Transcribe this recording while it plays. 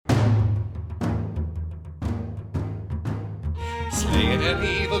Slaying an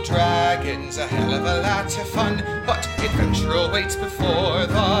evil dragon's a hell of a lot of fun, but adventure awaits before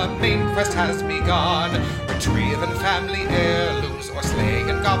the main quest has begun. Retrieving family heirlooms or slaying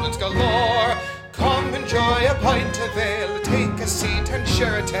goblins galore. Come enjoy a pint of ale, take a seat and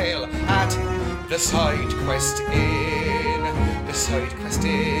share a tale at the Side Quest Inn. The Side Quest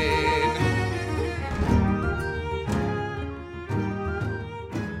Inn.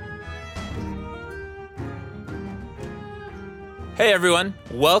 Hey everyone,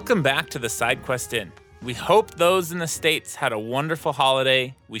 welcome back to the Side Quest Inn. We hope those in the States had a wonderful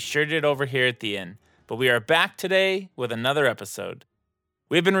holiday. We sure did over here at the inn. But we are back today with another episode.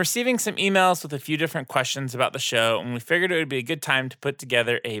 We've been receiving some emails with a few different questions about the show, and we figured it would be a good time to put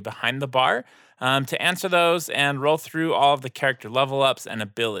together a Behind the Bar to answer those and roll through all of the character level ups and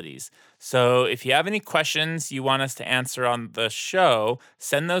abilities. So if you have any questions you want us to answer on the show,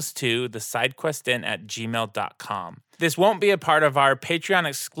 send those to thesidequestin@gmail.com. This won't be a part of our Patreon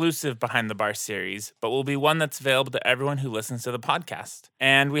exclusive Behind the Bar series, but will be one that's available to everyone who listens to the podcast.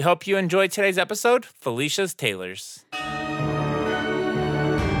 And we hope you enjoyed today's episode, Felicia's Tailors.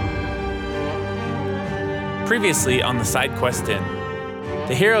 Previously on the Side Quest Inn,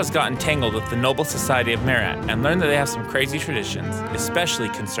 the heroes got entangled with the Noble Society of Merat and learned that they have some crazy traditions, especially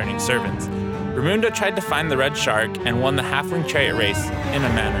concerning servants. Raimundo tried to find the red shark and won the halfling chariot race, in a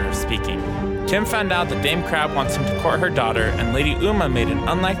manner of speaking. Tim found out that Dame Crab wants him to court her daughter, and Lady Uma made an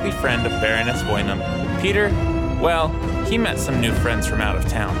unlikely friend of Baroness Voynam. Peter, well, he met some new friends from out of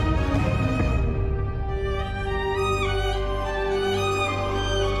town.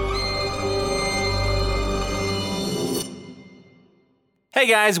 Hey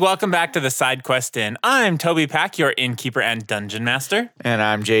guys, welcome back to the Side Quest Inn. I'm Toby Pack, your innkeeper and dungeon master. And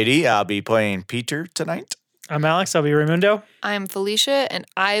I'm JD. I'll be playing Peter tonight. I'm Alex. I'll be Raimundo. I'm Felicia, and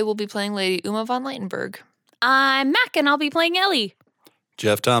I will be playing Lady Uma von Leitenberg. I'm Mac, and I'll be playing Ellie.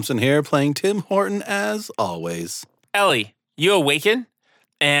 Jeff Thompson here, playing Tim Horton as always. Ellie, you awaken,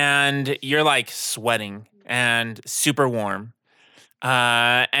 and you're like sweating and super warm,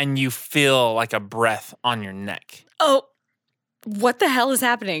 and you feel like a breath on your neck. Oh, what the hell is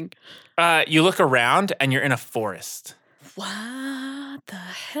happening? You look around, and you're in a forest. What the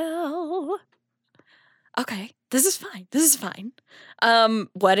hell? Okay, this is fine.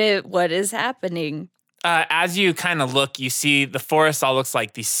 What is happening? As you kind of look, you see the forest all looks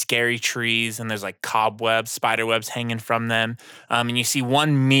like these scary trees, and there's like cobwebs, spider webs hanging from them. And you see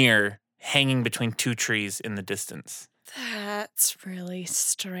one mirror hanging between two trees in the distance. That's really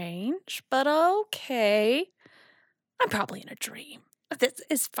strange, but okay. I'm probably in a dream.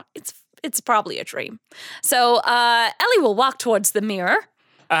 It's probably a dream. So Ellie will walk towards the mirror.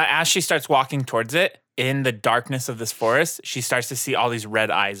 As she starts walking towards it, in the darkness of this forest, she starts to see all these red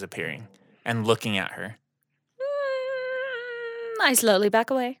eyes appearing and looking at her. I slowly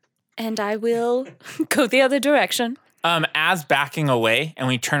back away, and I will go the other direction. As backing away, and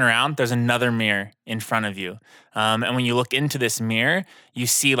when you turn around, there's another mirror in front of you. And when you look into this mirror, you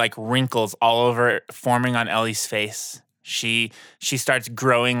see like wrinkles all over forming on Ellie's face. She starts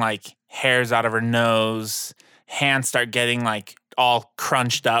growing like hairs out of her nose. Hands start getting like all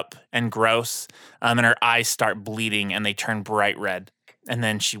crunched up and gross. And her eyes start bleeding and they turn bright red. And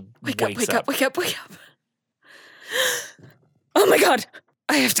then she wakes up. Wake up. Oh my God.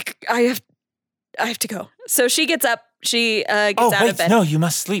 I have to go. So she gets up. She gets out of bed. No, you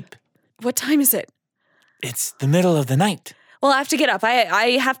must sleep. What time is it? It's the middle of the night. Well, I have to get up.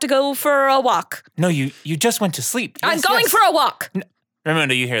 I have to go for a walk. No, you just went to sleep. I'm going for a walk. No.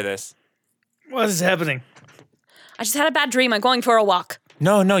 Raimundo, you hear this? What is happening? I just had a bad dream. I'm going for a walk.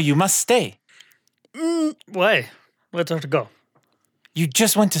 No, you must stay. Why? Let's have to go. You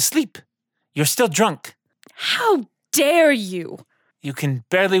just went to sleep. You're still drunk. How dare you? You can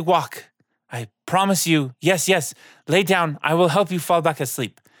barely walk. I promise you. Yes. Lay down. I will help you fall back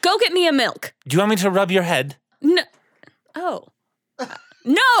asleep. Go get me a milk. Do you want me to rub your head? No. Oh.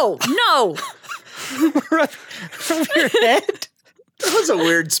 No. Rub your head? That was a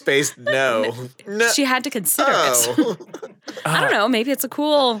weird space. No. She had to consider it. I don't know. Maybe it's a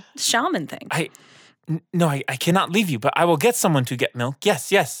cool shaman thing. I cannot leave you, but I will get someone to get milk.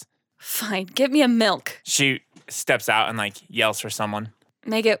 Yes. Fine. Get me a milk. She steps out and like yells for someone.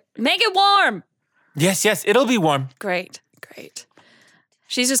 Make it warm. Yes, it'll be warm. Great.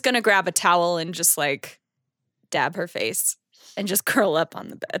 She's just going to grab a towel and just like dab her face and just curl up on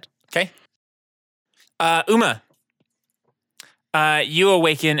the bed. Okay. Uma, you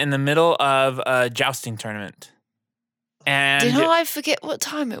awaken in the middle of a jousting tournament. And Did I forget what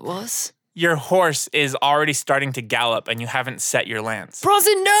time it was? Your horse is already starting to gallop and you haven't set your lance.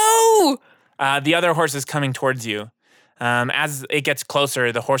 Bronson, no! The other horse is coming towards you. As it gets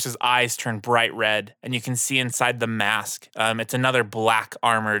closer, the horse's eyes turn bright red, and you can see inside the mask. It's another black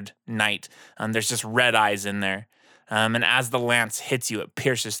armored knight. There's just red eyes in there. And as the lance hits you, it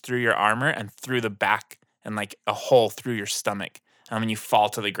pierces through your armor and through the back and like a hole through your stomach. And you fall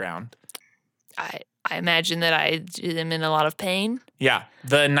to the ground. I imagine that I am in a lot of pain. Yeah,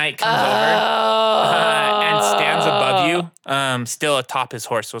 the knight comes over and stands above you, still atop his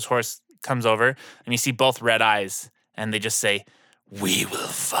horse. So his horse comes over, and you see both red eyes. And they just say, "We will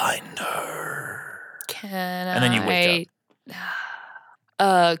find her." And then you wake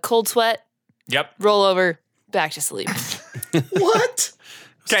up. Cold sweat. Yep. Roll over. Back to sleep. What?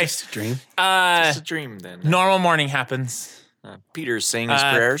 Okay. Just a dream. It's a dream then. Normal morning happens. Peter's saying his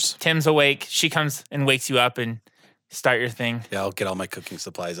prayers. Tim's awake. She comes and wakes you up and start your thing. Yeah, I'll get all my cooking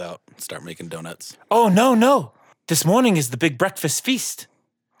supplies out and start making donuts. Oh, no. This morning is the big breakfast feast.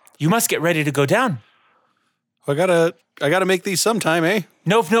 You must get ready to go down. I gotta make these sometime, eh?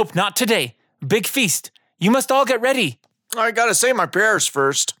 Nope, not today. Big feast. You must all get ready. I gotta say my prayers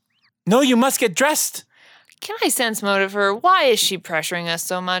first. No, you must get dressed. Can I sense motive her? Why is she pressuring us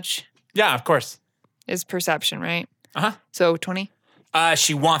so much? Yeah, of course. It's perception, right? Uh-huh. So 20?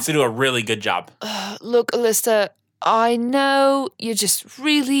 She wants to do a really good job. Look, Alyssa, I know you're just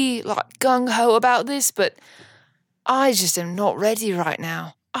really gung-ho about this, but I just am not ready right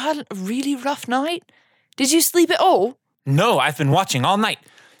now. I had a really rough night. Did you sleep at all? No, I've been watching all night.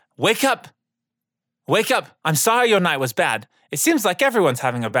 Wake up. I'm sorry your night was bad. It seems like everyone's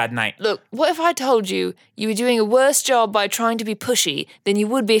having a bad night. Look, what if I told you you were doing a worse job by trying to be pushy than you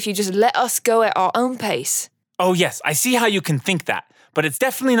would be if you just let us go at our own pace? Oh, yes, I see how you can think that, but it's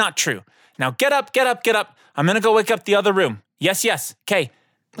definitely not true. Now get up. I'm going to go wake up the other room. Yes. Okay,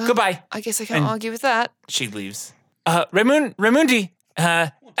 Well, goodbye. I guess I can't argue with that. She leaves. Raimundi,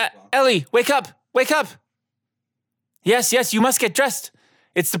 Ellie, wake up. Yes, you must get dressed.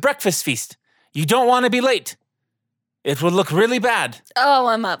 It's the breakfast feast. You don't want to be late. It would look really bad. Oh,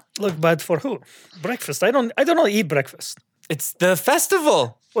 I'm up. Look bad for who? Breakfast. I don't eat breakfast. It's the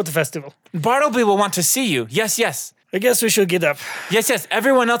festival. What festival? Bartleby will want to see you. Yes. I guess we should get up. Yes,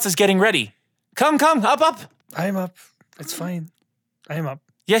 everyone else is getting ready. Come, up. I'm up. It's fine. I'm up.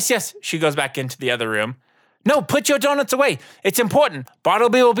 Yes. She goes back into the other room. No, put your donuts away. It's important.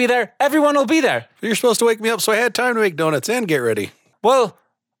 Bartleby will be there. Everyone will be there. You're supposed to wake me up so I had time to make donuts and get ready. Well,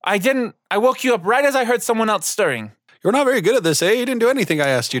 I didn't. I woke you up right as I heard someone else stirring. You're not very good at this, eh? You didn't do anything I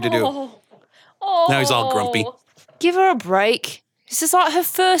asked you to do. Oh. Now he's all grumpy. Give her a break. This is like her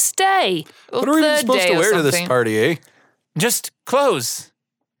first day. Or What are we even third supposed day to or wear to this something. party, eh? Just clothes.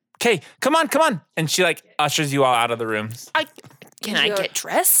 Okay, come on. And she ushers you all out of the rooms. Can I get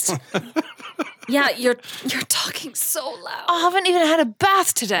dressed? Yeah, you're talking so loud. I haven't even had a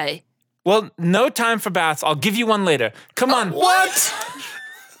bath today. Well, no time for baths. I'll give you one later. Come on. What?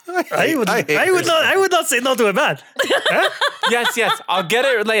 I would not say no to a bath. Yes. I'll get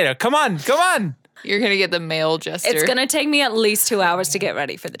it later. Come on. You're going to get the male jester. It's gonna take me at least 2 hours to get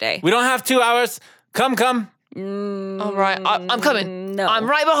ready for the day. We don't have 2 hours. Come. All right, I'm coming. No. I'm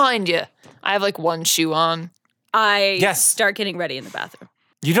right behind you. I have one shoe on. I Yes. start getting ready in the bathroom.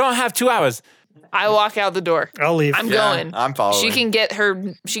 You don't have 2 hours. I walk out the door. I'll leave. I'm going. I'm following.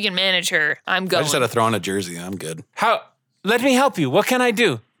 She can manage her. I'm I going. just had to throw on a jersey. I'm good. How? Let me help you. What can I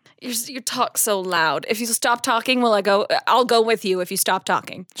do? You talk so loud. If you stop talking, I'll go with you if you stop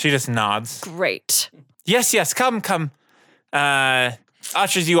talking. She just nods. Great. Yes. Come.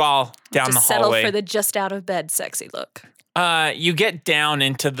 Ushers you all down Just the settle hallway. for the just out of bed sexy look. You get down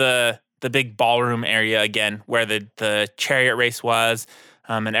into the big ballroom area again, where the chariot race was,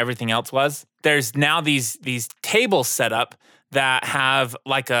 and everything else was. There's now these tables set up that have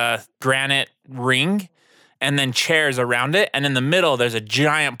a granite ring, and then chairs around it, and in the middle there's a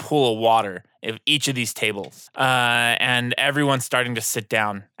giant pool of water of each of these tables, and everyone's starting to sit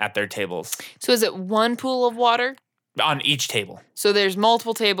down at their tables So is it one pool of water? on each table. So there's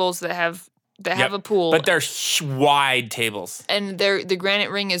multiple tables that have Yep. a pool. But they're wide tables and the granite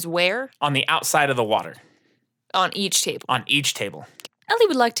ring is where? on the outside of the water, On each table. on each table. Ellie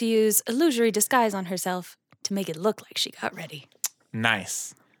would like to use illusory disguise on herself to make it look like she got ready.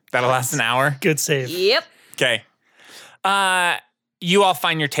 Nice. That'll last an hour. Good save. Yep. Okay. You all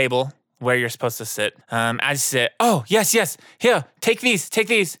find your table where you're supposed to sit. As you sit, oh, yes. Here, take these.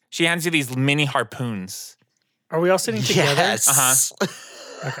 She hands you these mini harpoons. Are we all sitting together? Yes.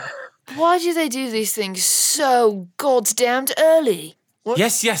 Uh-huh. Why do they do these things so goddamned early?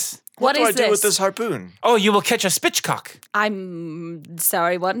 Yes. What do is I do with this? this harpoon? Oh, you will catch a spitchcock. I'm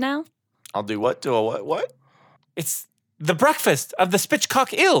sorry, what now? I'll do what? Do a what? What? It's the breakfast of the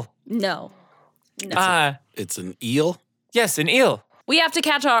spitchcock ill. No. It's an eel. Yes, an eel. We have to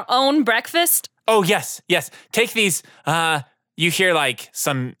catch our own breakfast? Oh, yes. Take these. You hear like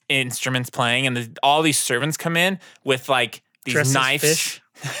some instruments playing, and all these servants come in with like these Dressed as knives. fish?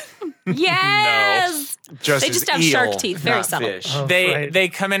 Yes! Just They as just have eel, shark teeth, very not subtle. fish. Oh, They right. they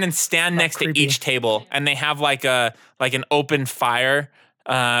come in and stand next creepy. to each table, and they have like an open fire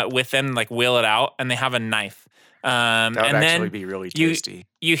with them, like wheel it out, and they have a knife. That would and actually then be really you- tasty.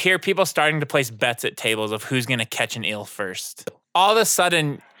 You hear people starting to place bets at tables of who's going to catch an eel first. All of a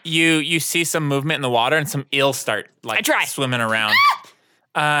sudden, you see some movement in the water, and some eels start like try. swimming around.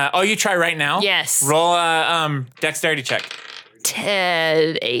 You try right now? Yes. Roll a dexterity check.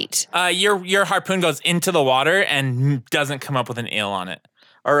 8. Your harpoon goes into the water and doesn't come up with an eel on it.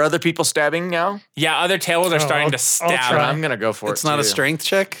 Are other people stabbing now? Yeah, other tables are starting I'll to stab. try. I'm gonna go for it. It's not a too. strength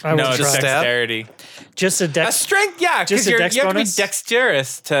check. I will No, it's try. stab? dexterity. Just a A dex. strength, yeah, Just because a you dex have to be bonus?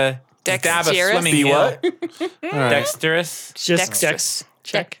 dexterous to stab a Dexterous? swimming Be eel. what? All right. Dexterous? Just Dexterous. dex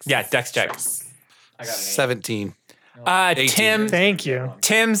check. Yeah, dex check. 17. 18. Thank you.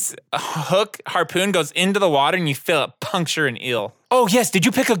 Tim's hook harpoon goes into the water and you feel it puncture an eel. Oh, yes. Did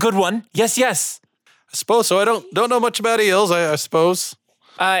you pick a good one? Yes. I suppose so. I don't know much about eels, I suppose.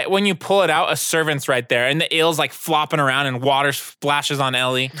 When you pull it out, a servant's right there and the eel's like flopping around and water splashes on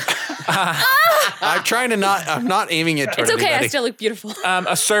Ellie. I'm trying to I'm not aiming it toward It's okay, anybody. I still look beautiful.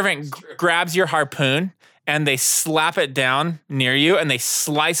 A servant grabs your harpoon and they slap it down near you and they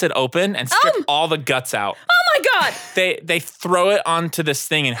slice it open and strip all the guts out. Oh my God! They throw it onto this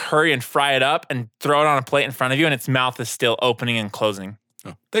thing and hurry and fry it up and throw it on a plate in front of you and its mouth is still opening and closing.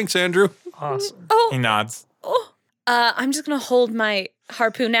 Oh, thanks, Andrew. Awesome. He nods. I'm just gonna hold my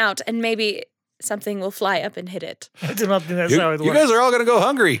harpoon out and maybe something will fly up and hit it. I do not think that's how it You works. guys are all going to go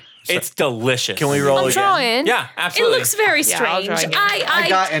hungry. It's delicious. Can we roll I'm again? trying. Yeah, It absolutely. looks very Yeah, I'll strange. try again. I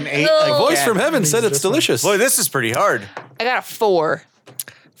got an 8 Ugh. A voice from Yeah. heaven said it's This one. delicious. Boy, this is pretty hard. I got a 4.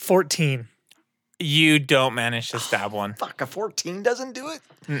 14. You don't manage to stab one. Fuck, a 14 doesn't do it?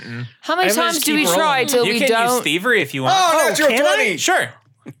 How many I'm gonna times do we keep try rolling. till You we can use don't? thievery if you want. Oh, natural can I? 20. Sure.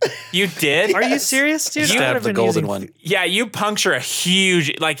 You did? Are you serious, dude? I would Stab have the been golden using- one. Yeah, you puncture a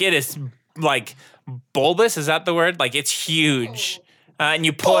huge, like it is like bulbous, is that the word? Like it's huge. And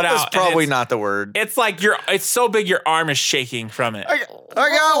you pull it That's out. and probably it's- not the word. It's like it's so big your arm is shaking from it. I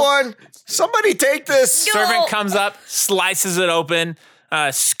got one. Somebody take this. Servant comes up, slices it open,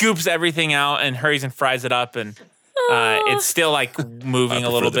 scoops everything out, and hurries and fries it up. And it's still like moving a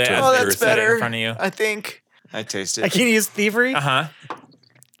prefer little the bit term as Oh, they that's set it better. in front of you. I think. I taste I it. can use thievery. Uh-huh.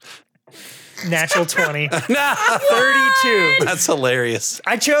 Natural 20. 32. That's hilarious.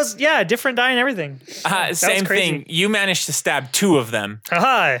 I chose, different die and everything. Same crazy. thing. You managed to stab 2 of them.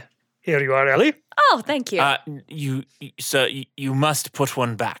 Hi. Here you are, Ellie. Oh, thank you. You must put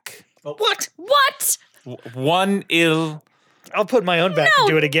one back. What? One ill. I'll put my own back and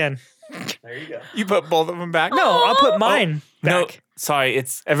do it again. You put both of them back? No, I'll put mine No, back. sorry.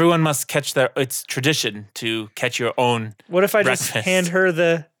 It's everyone must catch it's tradition to catch your own. What if I just breakfast. hand her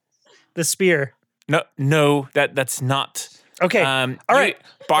the spear? No, that's not. Okay. All All right.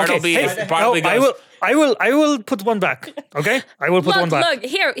 Bartleby. Okay. Hey, Bartleby I goes. will put one back. Okay? I will put one back. Look,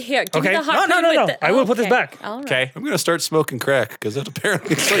 here, give me Okay. the harpoon No. with the, I will put this okay. back. All right. Okay. I'm going to start smoking crack because that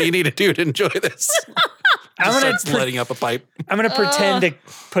apparently is what you need to do to enjoy this. I'm gonna Starts lighting up a pipe. pretend to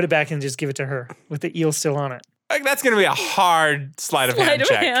put it back and just give it to her with the eel still on it. Like, that's gonna be a hard sleight of hand Sleight of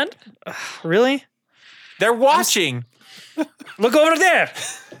check. hand. Really? They're watching. Look over there.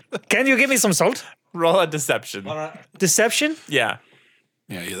 Can you give me some salt? Roll a deception. Deception? Yeah.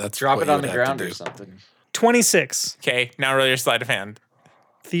 Yeah, that's Drop what it you on would the have to ground do. or something. 26. Okay. Now roll your sleight of hand.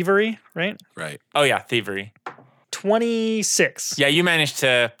 Thievery, right? Right. Oh yeah, thievery. 26. Yeah, you managed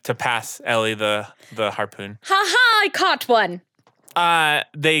to pass Ellie the harpoon. Ha ha! I caught one.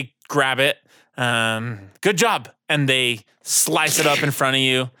 They grab it. Good job. And they slice it up in front of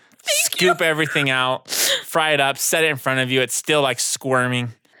you, scoop everything out, fry it up, set it in front of you. It's still like squirming.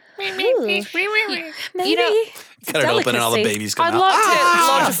 Maybe. You know, Cut it open and all the Delicacy. babies come I'd out. like to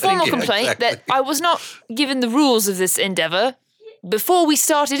lodge a formal Yeah, complaint exactly. that I was not given the rules of this endeavor before we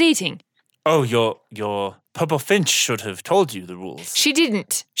started eating. Oh, your Purple Finch should have told you the rules. She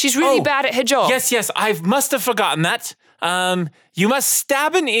didn't. She's really Oh, bad at her job. Yes, I must have forgotten that. You must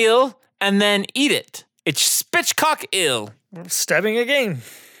stab an eel and then eat it. It's spitchcock eel. Stabbing again.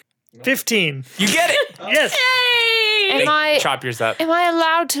 15. You get it. Yes. Am I Chop yours up. am I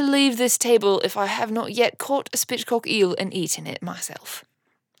allowed to leave this table if I have not yet caught a spitchcock eel and eaten it myself?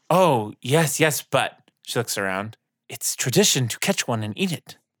 Oh, yes, but she looks around. It's tradition to catch one and eat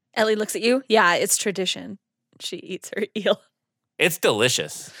it. Ellie looks at you. Yeah, it's tradition. She eats her eel. It's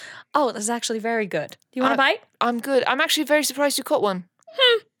delicious. Oh, that's actually very good. Do you want a bite? I'm good. I'm actually very surprised you caught one.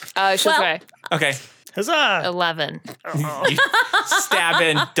 She'll Well- try. Okay. Huzzah! 11. You stab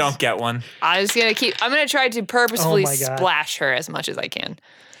in, don't get one. I'm gonna try to purposefully my God. splash her as much as I can.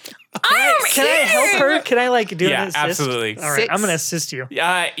 Can I help her? Can I like do Yeah, an assist? absolutely. All right, 6. I'm gonna assist you.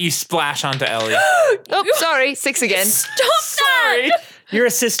 You splash onto Ellie. Oh, sorry. 6 again. Stop that! You're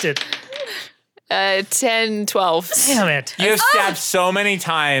assisted. 10, 12. Damn it. You have stabbed so many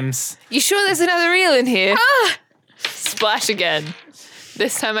times. You sure there's another eel in here? Splash again.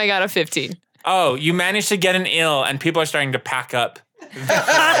 This time I got a 15. Oh, you managed to get an eel, and people are starting to pack up.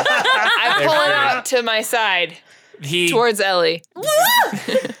 I pull it out to my side towards Ellie. Don't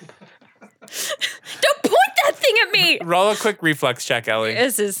point that thing at me! Roll a quick reflex check, Ellie.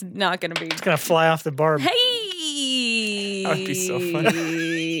 This is not going to be. It's gonna fly off the barb. Hey! That would be so funny.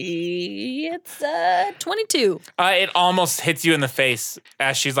 It's 22. It almost hits you in the face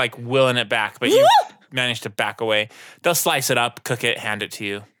as she's like willing it back, but you manage to back away. They'll slice it up, cook it, hand it to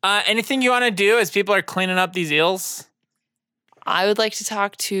you. Anything you want to do as people are cleaning up these eels? I would like to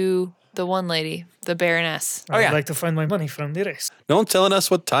talk to the one lady, the Baroness. Oh, yeah. I'd like to find my money from the rest. No one's telling us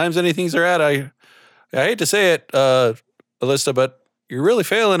what times anything's are at. I hate to say it, Alyssa, but you're really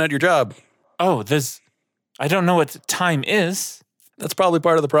failing at your job. Oh, I don't know what time is. That's probably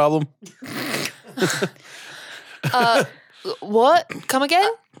part of the problem. What? Come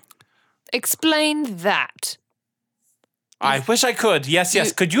again? Explain that. I wish I could.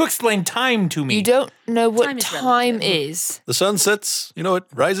 Yes. Could you explain time to me? You don't know what Time is time relative. is. The sun sets, it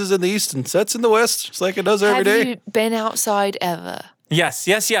rises in the east and sets in the west, just like it does every Have day. you been outside ever? Yes.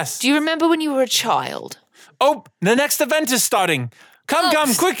 Do you remember when you were a child? Oh, the next event is starting. Come,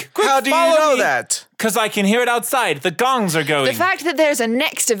 quick, How do you follow know me. that? Because I can hear it outside. The gongs are going. The fact that there's a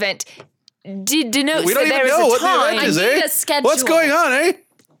next event denotes We don't that there even is know a what the time. event is, I need eh? a schedule. What's going on, eh?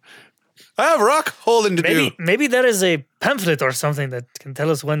 I have rock holding to do. Maybe there is a pamphlet or something that can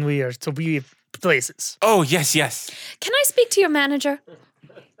tell us when we are to be places. Oh, yes. Can I speak to your manager?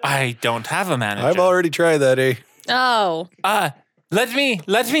 I don't have a manager. I've already tried that, eh? Oh. Let me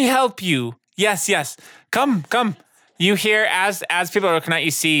help you. Yes. Come. You hear as people are looking at you,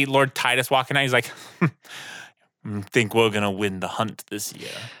 see Lord Titus walking out. He's like, think we're gonna win the hunt this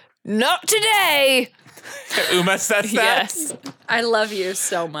year. Not today. Uma says that. Yes. I love you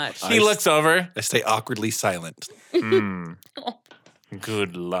so much. He looks over. I stay awkwardly silent.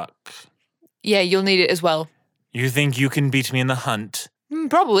 Good luck. Yeah, you'll need it as well. You think you can beat me in the hunt?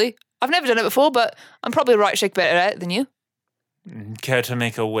 Probably. I've never done it before, but I'm probably a right shake better at it than you. Care to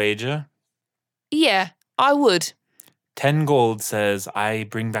make a wager? Yeah, I would. 10 gold says I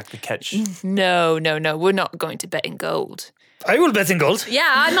bring back the catch. No. We're not going to bet in gold. I will bet in gold.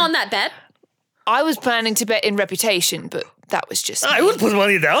 Yeah, I'm on that bet. I was planning to bet in reputation, but that was just I me. would put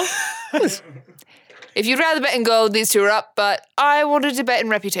money down. If you'd rather bet in gold, these two are up, but I wanted to bet in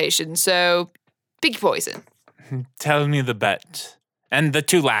reputation, so pick your poison. Tell me the bet. And the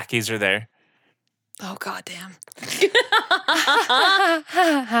 2 lackeys are there. Oh, goddamn.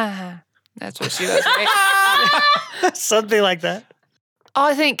 That's what she does, right? Something like that.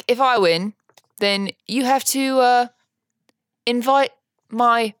 I think if I win, then you have to invite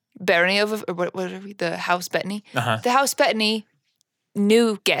my Barony over, or what are we, the House Bettany? Uh-huh. The House Bettany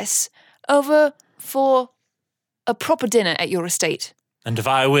new guests over for a proper dinner at your estate. And if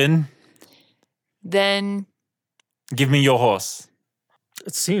I win, Then give me your horse.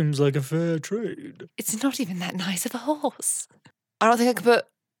 It seems like a fair trade. it's not even that nice of a horse. I don't think I could put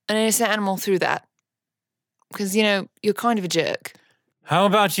an innocent animal through that. Because, you're kind of a jerk. How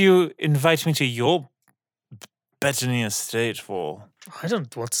about you invite me to your Bettany estate for I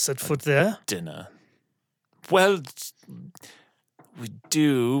don't want to set foot there. dinner? Well, we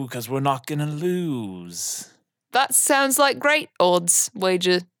do, because we're not going to lose. That sounds like great odds,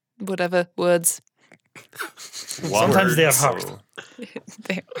 wager, whatever, words. Sometimes they are hard.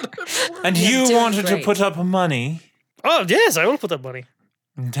 And You're you doing wanted great. to put up money. Oh, yes, I will put up money.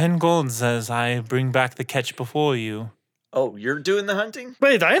 10 gold says I bring back the catch before you. Oh, you're doing the hunting?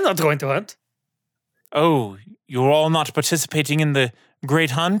 Wait, I am not going to hunt. Oh, you're all not participating in the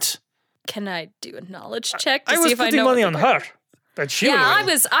great hunt? Can I do a knowledge check to I see was if I putting know money what on the- her. But she Yeah, will I win.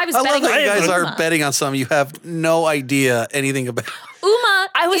 was I love betting that you on guys are Uma. betting on something you have no idea anything about. Uma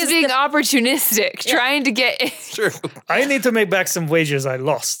I was is being the- opportunistic, trying to get. True. I need to make back some wagers I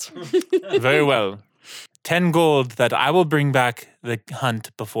lost. Very well. 10 gold that I will bring back the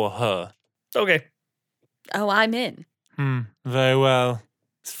hunt before her. Okay. Oh, I'm in. Very well.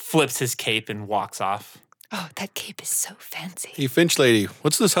 Flips his cape and walks off. Oh, that cape is so fancy. Hey, Finch lady,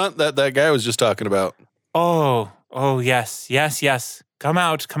 what's this hunt that guy was just talking about? Oh, yes. Come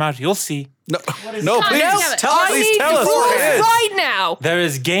out. You'll see. No, please No, tell us. I Please need tell us food what it is. right now. There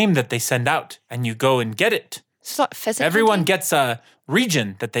is game that they send out, and you go and get it. It's like pheasant Everyone hunting. gets a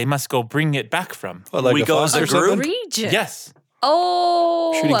region that they must go bring it back from. What, like We a go fox as a or something? group? Region. Yes.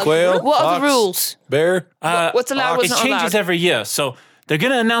 Oh. Shooting a quail. group. What are Fox, the rules? Bear. What's allowed, It what's not changes allowed? every year, so they're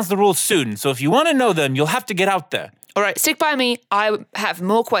going to announce the rules soon. So if you want to know them, you'll have to get out there. All right, stick by me. I have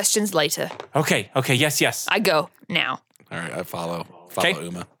more questions later. Okay, yes. I go now. All right, I follow. Okay.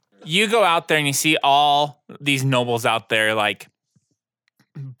 Uma. You go out there and you see all these nobles out there, like,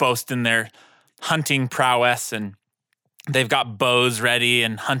 boasting their hunting prowess, and they've got bows ready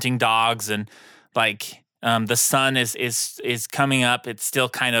and hunting dogs, and like the sun is coming up. It's still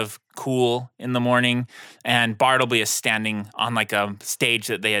kind of cool in the morning, and Bartleby is standing on like a stage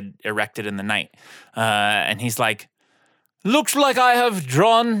that they had erected in the night, and he's like, "Looks like I have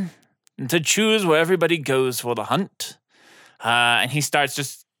drawn to choose where everybody goes for the hunt," and he starts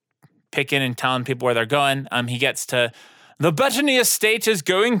just picking and telling people where they're going. He gets to the Bettany estate is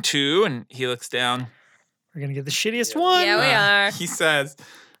going to, and he looks down. We're gonna get the shittiest one. Yeah, we are. He says,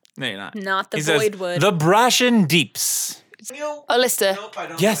 "No, you're not." Not the He says, Voidwood. "The Brashen Deeps." Alyssa,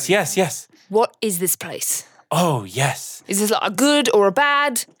 Yes. what is this place? Oh, yes. Is this like a good or a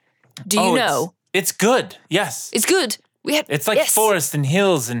bad? Do you Oh, know? It's good. Yes. It's good. We had. It's like yes. forest and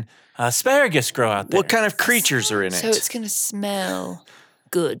hills, and asparagus grow out there. What kind of creatures are in it? So it's gonna smell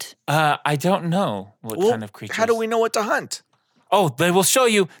good. I don't know what Well, kind of creatures. How do we know what to hunt? Oh, they will show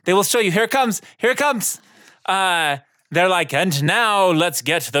you. Here it comes. They're like, and now let's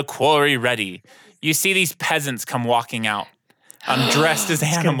get the quarry ready. You see these peasants come walking out, dressed as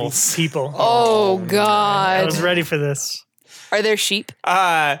It's gonna be animals. people. Oh I God! was ready for this. Are there sheep?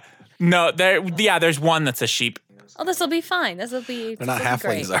 No, there's one that's a sheep. Oh, this will be fine. This will be. They're not this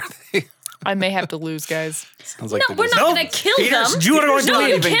will be halflings, great. are they? I may have to lose, guys. Sounds like No, they're we're just- not going to kill them. You are going to No, you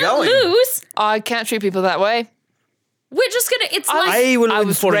leave. even can't going. lose. I can't treat people that way. We're just going to. It's like. I will I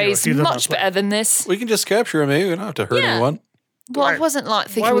was inform you if raised you do not much play. better than this. We can just capture them. We don't have to hurt Yeah. anyone. Well, I Why- wasn't like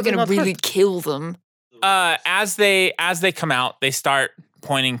why thinking we're would they gonna not really hurt? kill them. As they come out, they start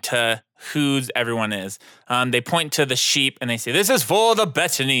pointing to whose everyone is. They point to the sheep and they say, "This is for the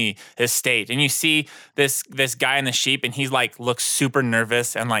Bettany estate." And you see this guy in the sheep, and he's like looks super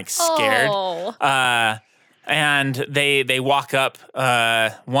nervous and like scared. Oh. And they walk up.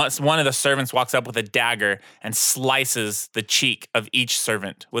 Once one of the servants walks up with a dagger and slices the cheek of each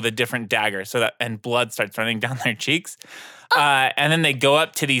servant with a different dagger, so that and blood starts running down their cheeks. And then they go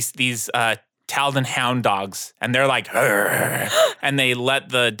up to these Taldan hound dogs, and they're like, "Arr," and they let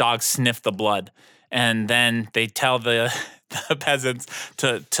the dogs sniff the blood, and then they tell the peasants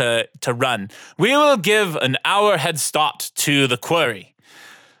to run. "We will give an hour head start to the quarry.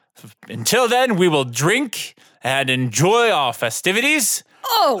 Until then, we will drink and enjoy our festivities.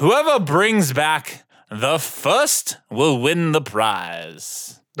 Oh. Whoever brings back the first will win the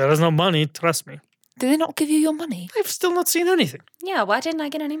prize." There is no money, trust me. Did they not give you your money? I've still not seen anything. Yeah, why didn't I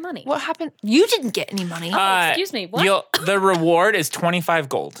get any money? What happened? You didn't get any money. Excuse me, what? The reward is 25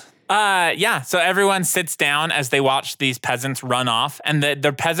 gold. Yeah, so everyone sits down as they watch these peasants run off, and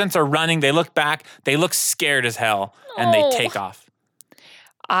the peasants are running. They look back, they look scared as hell, and they Oh. take off.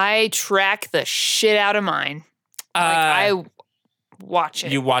 I track the shit out of mine. I watch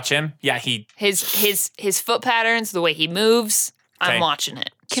it. You watch him? Yeah, he. his foot patterns, the way he moves. Okay. I'm watching it.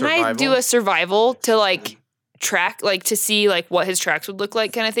 Can I Survival? do a survival to like track, like to see like what his tracks would look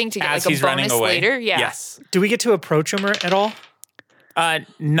like, kind of thing, to get As like a he's running bonus away. later? Yeah. Yes. Do we get to approach him at all?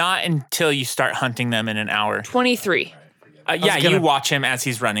 Not until you start hunting them in an hour. 23. Yeah, gonna you watch him as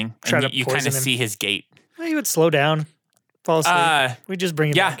he's running, try and to you kind of poison him. see his gait. Well, he would slow down, fall asleep. We just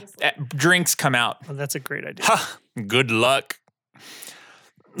bring him Yeah, back. drinks come out. Oh, that's a great idea. Ha! Good luck.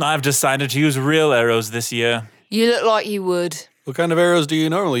 I've decided to use real arrows this year. You look like you would. What kind of arrows do you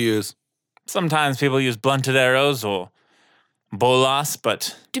normally use? Sometimes people use blunted arrows or bolas,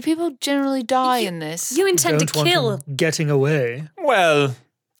 but, Do people generally die in this? You intend to Don't want kill. him getting away. well,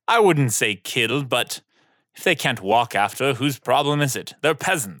 I wouldn't say kill, but if they can't walk after, whose problem is it? They're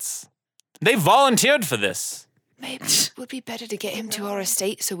peasants. They volunteered for this. Maybe it would be better to get him to our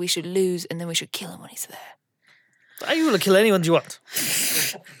estate, so we should lose and then we should kill him when he's there. You will kill anyone you want.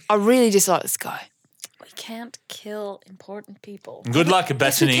 I really dislike this guy. We can't kill important people. Good luck, Yes, we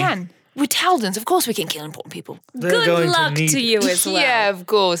Bethany. can. We're Taldans. Of course we can kill important people. They're Good going luck need- to you as well. Yeah, of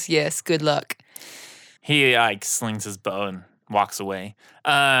course. Yes, good luck. He like slings his bow and walks away.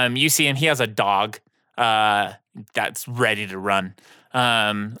 You see him. He has a dog that's ready to run.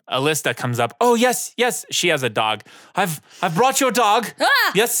 Alista comes up. Oh yes, she has a dog. I've brought your dog.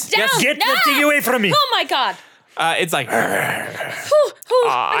 Ah, Yes, down. yes. Get the thing away from me. Oh my god. It's like,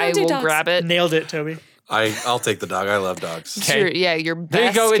 I will grab it. Nailed it, Toby. I'll take the dog. I love dogs. Okay. Your there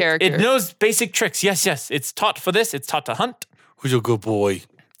you best go. character. It knows basic tricks. Yes. It's taught for this. It's taught to hunt. Who's a good boy?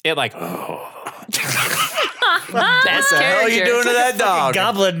 It like, best What the hell are you character. doing to that dog?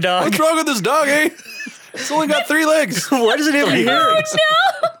 Goblin dog. What's wrong with this dog, eh? It's only got 3 legs. Why does it have any earrings?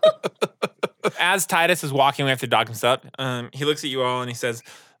 as Titus is walking away after the dog comes up, he looks at you all and he says,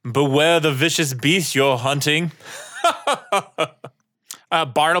 "Beware the vicious beast you're hunting."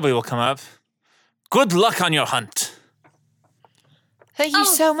 Bartleby will come up. "Good luck on your hunt." Thank you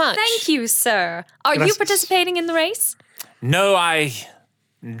so much. Thank you, sir. Are you Gracias. participating in the race? No, I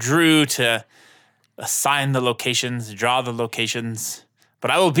drew to assign the locations, draw the locations,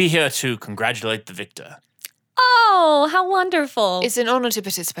 but I will be here to congratulate the victor. Oh, how wonderful. It's an honor to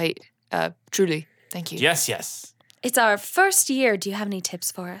participate. Truly. Thank you. Yes. It's our first year. Do you have any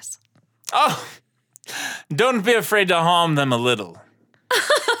tips for us? Oh, don't be afraid to harm them a little.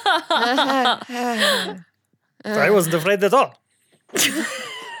 I wasn't afraid at all.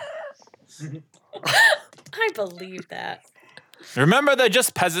 I believe that. Remember, they're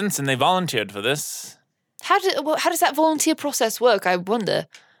just peasants and they volunteered for this. How does that volunteer process work? I wonder.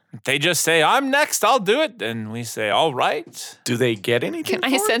 They just say, "I'm next, I'll do it." And we say, "All right." Do they get anything? Can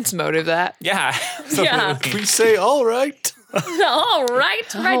I sense motive that? Yeah. Yeah. We say, all right. All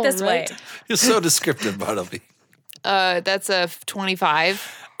right. Right this way. You're so descriptive, Bartleby. That's a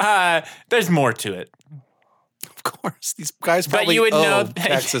 25. There's more to it. Of course. These guys But probably you would know- owe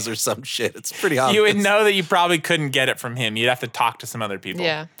taxes or some shit. It's pretty obvious. You would know that you probably couldn't get it from him. You'd have to talk to some other people.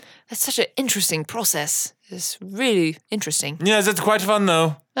 Yeah. That's such an interesting process. It's really interesting. Yes, it's quite fun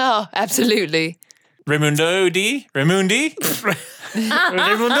though. Oh, absolutely. Raimundo D? Raimundi?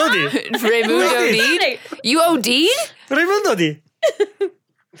 Raimundo di. Raimundo Deed? You OD'd? Raimundo di.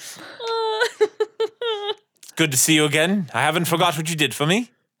 It's good to see you again. I haven't forgot what you did for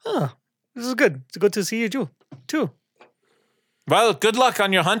me. Oh, this is good. It's good to see you too. Well, good luck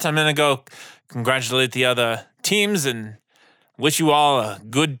on your hunt. I'm going to go congratulate the other teams and wish you all a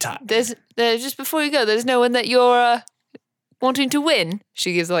good time. There's just before you go, there's no one that you're wanting to win.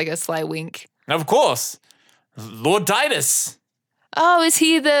 She gives like a sly wink. Of course, Lord Titus, Oh, is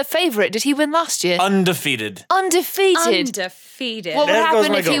he the favorite? Did he win last year? undefeated. Undefeated. Undefeated. What would There goes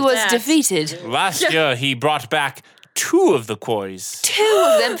happen my if he goal. was That. defeated? Last year, he brought back 2 of the quarries. 2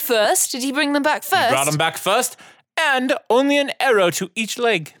 of them first. Did he bring them back first? Brought them back first, and only an arrow to each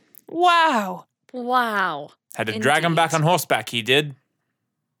leg. Wow. Wow. Had to drag him back on horseback, he did.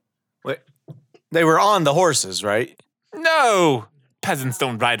 Wait, they were on the horses, right? No! Peasants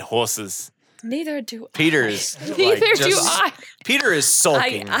don't ride horses. Neither do Peter is Neither do I. Peter is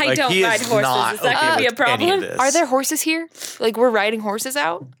sulking. I Like, don't he ride is horses. not Is that okay gonna be a with any of problem? this. Are there horses here? Like we're riding horses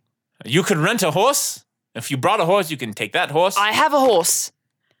out? You could rent a horse. If you brought a horse, you can take that horse. I have a horse.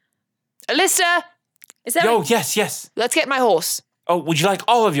 Alyssa, Is that Yo, yes. let's get my horse. Oh, would you like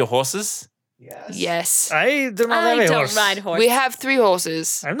all of your horses? Yes. I do not have I a don't horse. ride horses. We have 3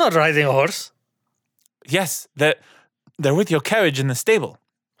 horses. I'm not riding a horse. Yes, they're with your carriage in the stable.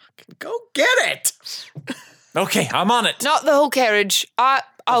 Go get it. Okay, I'm on it. Not the whole carriage. I'll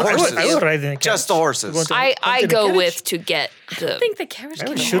horses. horse I you. would ride in a carriage. Just the horses. Want to I hunt in a go carriage? with to get the. I think the carriage I can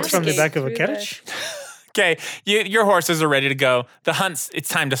would shoot from the escape back of a through carriage. Okay, your horses are ready to go. The hunt's, it's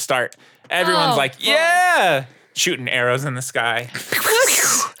time to start. Everyone's Oh, like, boy. yeah! Shooting arrows in the sky.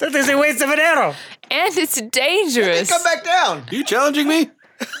 That is a waste of an arrow. And it's dangerous. Come back down. Are you challenging me?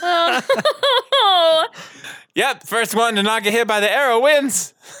 Oh, Yep, first one to not get hit by the arrow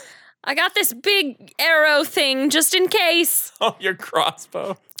wins. I got this big arrow thing just in case. Oh, your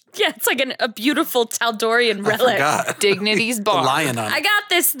crossbow. Yeah, it's like a beautiful Taldorian relic. God. Dignity's The bar. lion on I it. got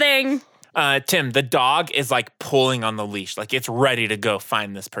this thing. Tim, the dog is like pulling on the leash, like it's ready to go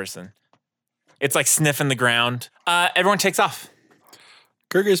find this person. It's like sniffing the ground. Everyone takes off.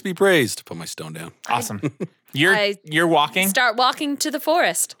 Gurgis be praised. Put my stone down. Awesome. You're I walking. Start walking to the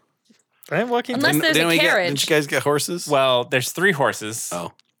forest. I'm walking. Unless there's a Didn't carriage. you guys get horses? Well, there's 3 horses.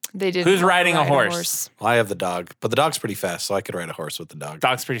 Oh. They did. Who's riding a horse? Well, I have the dog, but the dog's pretty fast, so I could ride a horse with the dog.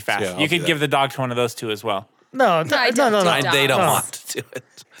 Dog's pretty fast. Yeah, I'll you do could that. give the dog to one of those 2 as well. No, I no, no. don't do They don't No. want to do it.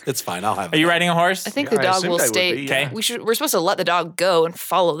 It's fine. I'll have it. Are you riding a horse? I think Yeah, the I dog assumed will I would stay. be, yeah. We're supposed to let the dog go and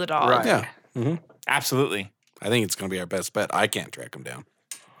follow the dog. Right. Yeah. Absolutely. I think it's going to be our best bet. I can't track him down.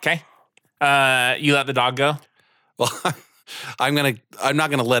 Okay. You let the dog go? Well, I'm not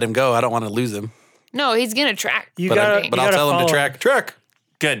gonna let him go. I don't want to lose him. No, he's gonna track. You But, gotta. but you I'll gotta tell him to follow. track.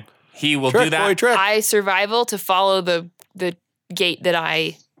 Good. He will Track, do that. boy, track. I survival to follow the gate that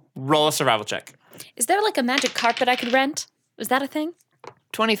I. Roll a survival check. Is there like a magic carpet I could rent? Is that a thing?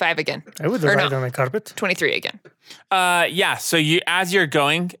 25 again. I would Or ride no. on a carpet. 23 again. Yeah. So as you're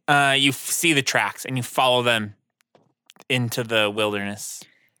going, you see the tracks and you follow them into the wilderness.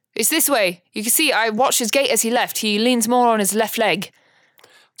 It's this way. You can see I watched his gait as he left. He leans more on his left leg.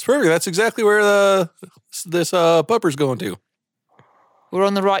 It's perfect. That's exactly where this pupper's going to. We're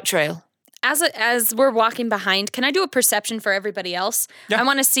on the right trail. As we're walking behind, can I do a perception for everybody else? Yeah. I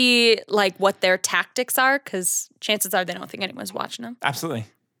want to see like what their tactics are, because chances are they don't think anyone's watching them. Absolutely.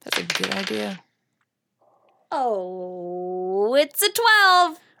 That's a good idea. Oh, it's a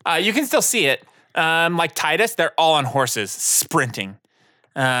 12. You can still see it. Like Titus, they're all on horses, sprinting,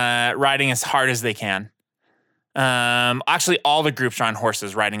 riding as hard as they can. Actually, all the groups are on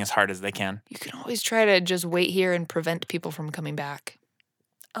horses, riding as hard as they can. You can always try to just wait here and prevent people from coming back.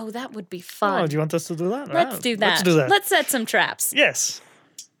 Oh, that would be fun. Oh, do you want us to do that? Let's do that. Let's do that. Let's set some traps. Yes.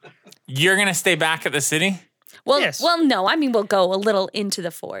 You're gonna stay back at the city? Well, Yes. well, no. I mean, we'll go a little into the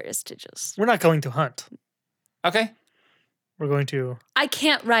forest to just. We're not going to hunt. Okay. We're going to I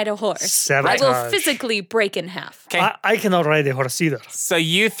can't ride a horse. sabotage. I will physically break in half. Okay. I cannot ride a horse either. So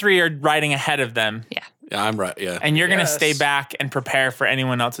you three are riding ahead of them, Yeah, I'm right. Yeah. and you're gonna Yes. stay back and prepare for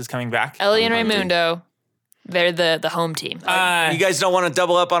anyone else who's coming back. Ellie and Raymundo, they're the home team. You guys don't want to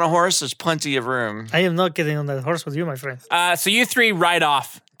double up on a horse? There's plenty of room. I am not getting on that horse with you, my friend. So you three ride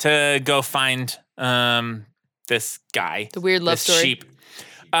off to go find this guy. The weird love this story. sheep.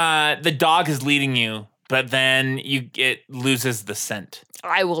 The dog is leading you, but then it loses the scent.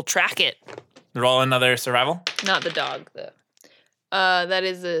 I will track it. Roll another survival. Not the dog, though. That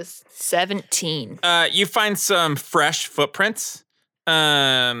is a 17. You find some fresh footprints,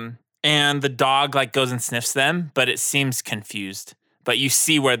 and the dog like goes and sniffs them, but it seems confused. But you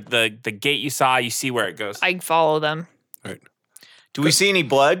see where the gate you saw, you see where it goes. I follow them. All right. Do we see any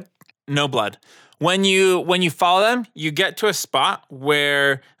blood? No blood. When you follow them, you get to a spot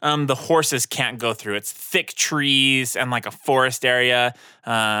where the horses can't go through. It's thick trees and like a forest area,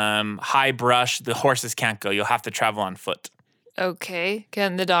 high brush. The horses can't go. You'll have to travel on foot. Okay.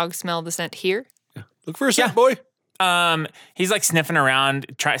 Can the dog smell the scent here? Look for a scent, boy. He's like sniffing around,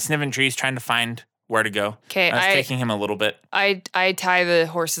 sniffing trees, trying to find where to go. Okay, It's taking him a little bit. I tie the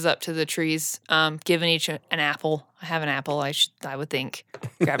horses up to the trees, giving each an apple. I have an apple, I would think.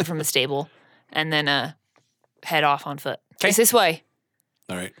 Grab it from the stable, and then head off on foot. Okay. It's this way.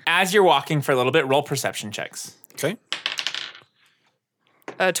 All right. As you're walking for a little bit, roll perception checks. Okay.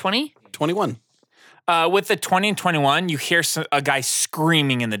 20? 21. With the 20 and 21, you hear a guy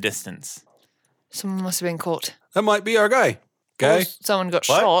screaming in the distance. Someone must have been caught. That might be our guy. Guy. Or someone got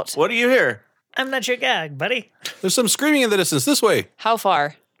What? shot. What do you hear? I'm not your guy, buddy. There's some screaming in the distance. This way. How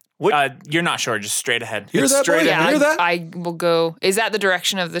far? You're not sure, just straight ahead. Hear that, boy? Yeah, Hear that? I will go. Is that the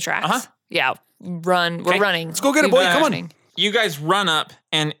direction of the tracks? Uh-huh. Yeah, run. We're Okay. running. Let's go get it, boy. Come on. Running. You guys run up,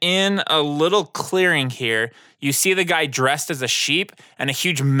 and in a little clearing here, you see the guy dressed as a sheep, and a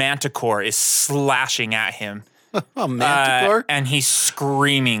huge manticore is slashing at him. A manticore. And he's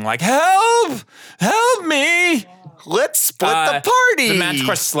screaming like, "Help! Help me!" Let's split the party. The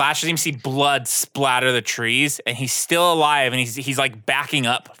manticore slashes him. You see blood splatter the trees, and he's still alive, and he's like backing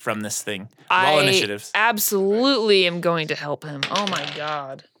up from this thing. Roll I initiatives. absolutely am going to help him. Oh my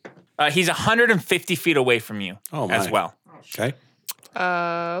god. He's 150 feet away from you Oh, as my. well. Okay.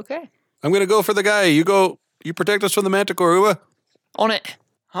 Okay. I'm gonna go for the guy. You go. You protect us from the manticore, Uwa. On it.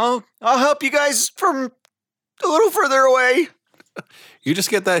 I'll help you guys from a little further away. You just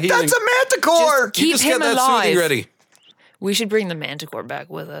get that healing. That's a manticore. Keep you just him get that alive. soothing ready. We should bring the manticore back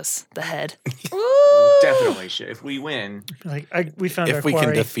with us. The head. Definitely should. If we win. We found our If we can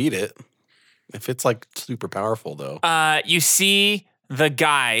quarry. defeat it. If it's like super powerful, though. You see the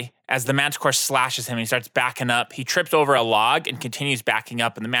guy as the manticore slashes him and he starts backing up. He trips over a log and continues backing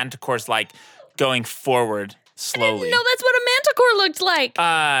up, and the manticore's like going forward slowly. No, that's what a manticore looked like.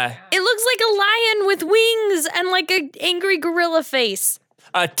 It looks like a lion with wings and like an angry gorilla face.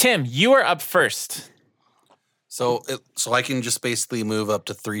 Tim, you are up first. So I can just basically move up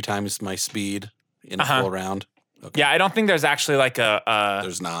to 3 times my speed in a full round. Okay. Yeah, I don't think there's actually like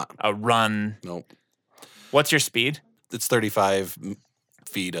There's not. a run. Nope. What's your speed? It's 35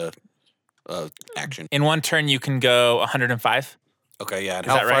 feet action. In one turn, you can go 105, Okay, yeah. And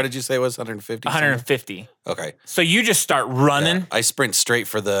Is how that far right? did you say it was? 150? 150. Okay. So you just start running. Yeah, I sprint straight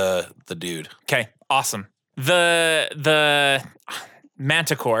for the dude. Okay, awesome. The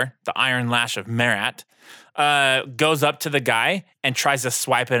manticore, the iron lash of Merat, goes up to the guy and tries to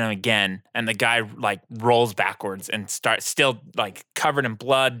swipe at him again, and the guy like rolls backwards and starts still like covered in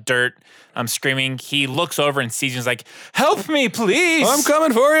blood, dirt, screaming. He looks over and sees you and is like, "Help me, please!" I'm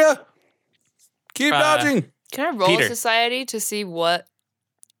coming for you. Keep dodging. Can I roll Peter. a society to see what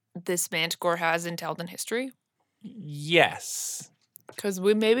this manticore has in Taldan history? Yes. Because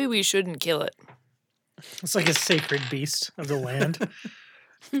maybe we shouldn't kill it. It's like a sacred beast of the land.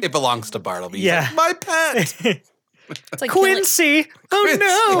 It belongs to Bartleby. He's Yeah. like, my pet. It's like Quincy! Oh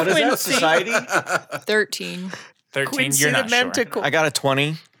no! What is that, Quincy! society? 13. 13, Quincy you're the not sure. manticore. I got a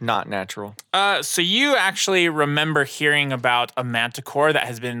 20, not natural. So you actually remember hearing about a manticore that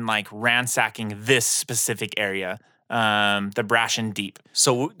has been like ransacking this specific area, the Brashen Deep.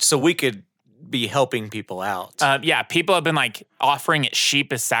 So we could be helping people out. Yeah, people have been like offering it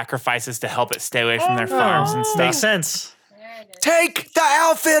sheep as sacrifices to help it stay away from their farms and Makes stuff. sense. Take the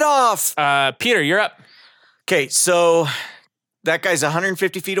outfit off! Peter, you're up. Okay, so that guy's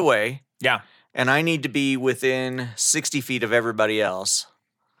 150 feet away, Yeah. and I need to be within 60 feet of everybody else.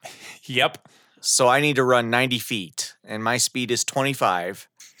 Yep. So I need to run 90 feet, and my speed is 25.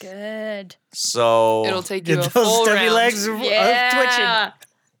 Good. So It'll take you Get a those full stubby round. legs are twitching. Yeah.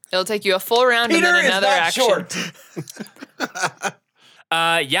 It'll take you a full round Peter and then is another not action. short.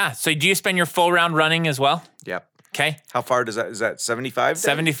 Yeah. So do you spend your full round running as well? Yep. Okay. How far does that? Is that 75?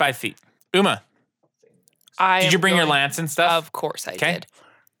 75 feet. Uma, I did you am bring your going- lance and stuff? Of course I 'Kay.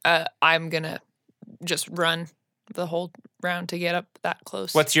 did. I'm going to just run the whole round to get up that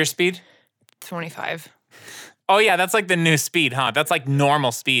close. What's your speed? 25? Oh, yeah, that's like the new speed, huh? That's like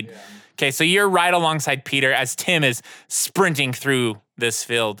normal speed. Okay, so you're right alongside Peter as Tim is sprinting through this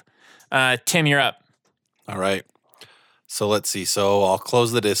field. Tim, you're up. All right. So let's see. So I'll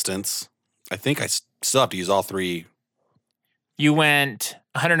close the distance. I think I still have to use all three. You went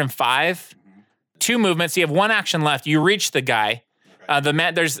 105, 2 movements. You have 1 action left. You reach the guy.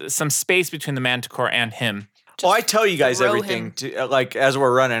 There's some space between the manticore and him. Oh, I tell you guys throw everything. him. To, like as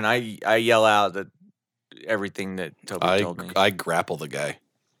we're running, I yell out that everything that Toby told me. I grapple the guy.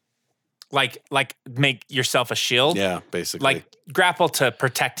 Like make yourself a shield. Yeah, basically. Like grapple to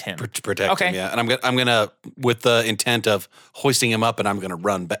protect him. To protect Okay. him, yeah. And I'm gonna with the intent of hoisting him up, and I'm gonna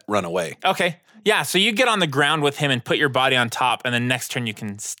run away. Okay. Yeah, so you get on the ground with him and put your body on top, and then next turn you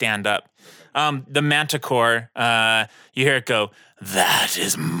can stand up. The manticore, you hear it go, "That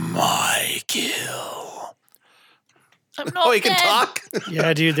is my kill." I'm not Oh, he can dead. talk.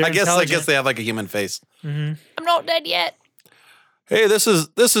 Yeah, dude. They're I guess intelligent. they have like a human face. I'm not dead yet. Hey, this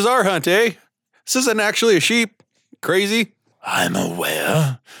is our hunt, eh? This isn't actually a sheep. Crazy. I'm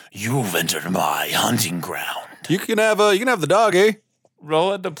aware you've entered my hunting ground. You can have the dog, eh?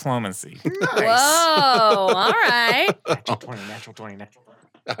 Roll a diplomacy. Whoa. All right. Natural 20.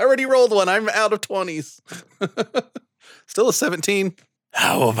 I already rolled one. I'm out of 20s. Still a 17.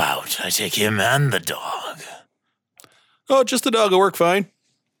 How about I take him and the dog? Oh, just the dog will work fine.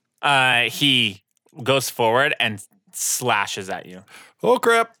 He goes forward and slashes at you. Oh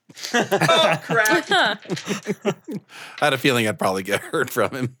crap! Oh crap! I had a feeling I'd probably get hurt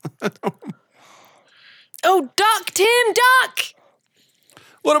from him. Oh, duck, Tim, duck!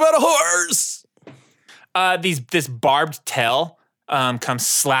 What about a horse? This barbed tail comes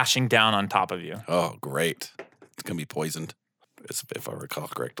slashing down on top of you. Oh, great. It's going to be poisoned, if I recall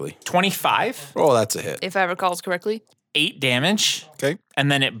correctly. 25, Oh, that's a hit. If I recall correctly. 8 damage, Okay.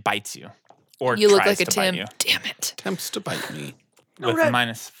 and then it bites you. Or You look tries like a to bite Tim. you. Damn it. Attempts to bite me. With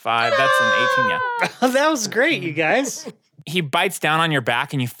 -5, that's an 18, yeah. Oh, that was great, you guys. He bites down on your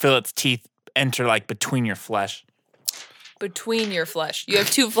back, and you feel its teeth enter like between your flesh. Between your flesh. You have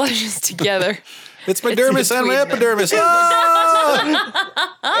 2 fleshes together. It's my dermis and my between them. epidermis.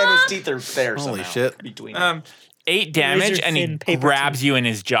 Ah! And his teeth are there Holy somehow. shit. Between them. 8 damage, and he Razor-thin paper grabs you in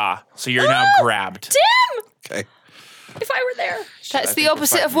his jaw. So you're now grabbed. Okay. If I were there. That's the think we're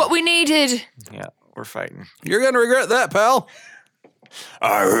opposite of what we needed. Yeah, we're fighting. You're going to regret that, pal.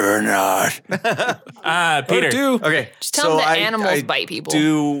 Are not. Peter. Or two. Okay. Just tell them that animals bite people.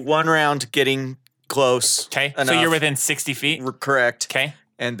 Do 1 round getting close. Okay, so enough. you're within 60 feet. Correct. Okay.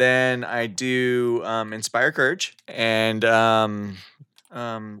 And then I do Inspire Courage and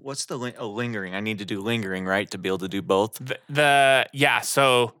what's the lingering? I need to do lingering, right, to be able to do both. You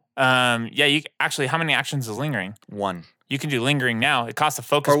actually, how many actions is lingering? 1. You can do lingering now. It costs a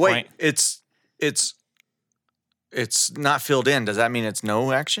focus Or wait, point. it's not filled in. Does that mean it's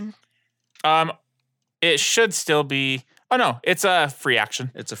no action? It should still be. Oh no, it's a free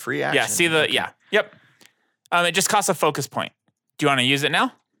action. It's a free action. Yeah. See the Okay. Yep. It just costs a focus point. Do you want to use it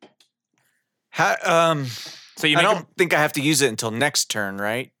now? So you I make don't think I have to use it until next turn,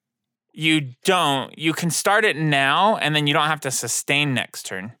 right? You don't. You can start it now, and then you don't have to sustain next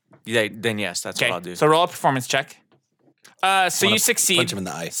turn. Yeah, then yes, that's what I'll do. So roll a performance check. So Wanna you succeed. punch him in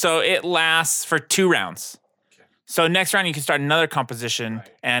the eye. So it lasts for 2 rounds. So next round you can start another composition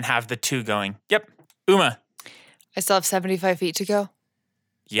and have the 2 going. Yep. Uma. I still have 75 feet to go.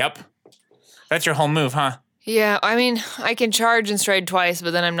 Yep. That's your whole move, huh? Yeah, I mean, I can charge and stride twice,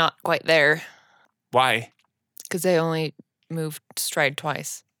 but then I'm not quite there Why? because I only move stride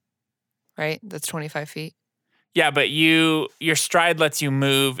twice. Right? That's 25 feet. Yeah, but your stride lets you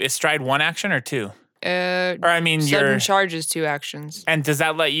move. Is stride 1 action or 2? Or I mean, sudden charge is 2 actions. And does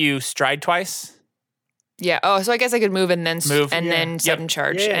that let you stride twice? Yeah. Oh, so I guess I could move and then Move. then sudden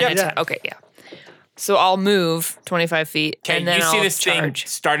charge. Yeah, and yeah. Okay, yeah. So I'll move 25 feet Okay, and then you see I'll this charge. thing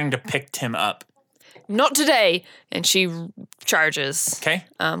starting to pick Tim up. Not today. And she charges Okay.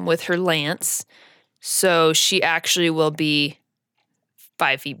 with her lance. So she actually will be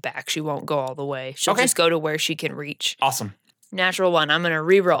 5 feet back. She won't go all the way. She'll Okay. just go to where she can reach. Awesome. Natural 1. I'm going to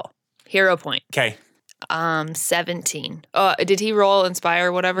re-roll. Hero point. Okay. 17. Did he roll inspire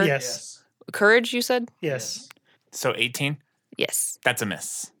or whatever? Yes. Courage, you said? Yes. So 18. Yes. That's a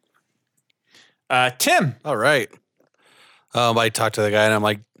miss. Tim. All right. I talked to the guy and I'm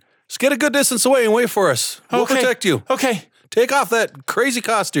like, just get a good distance away and wait for us. We'll Okay. protect you. Okay. Take off that crazy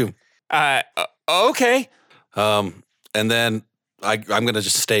costume. Okay. And then I'm going to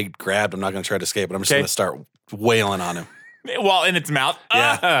just stay grabbed. I'm not going to try to escape, but I'm just Okay. going to start wailing on him. Well, in its mouth.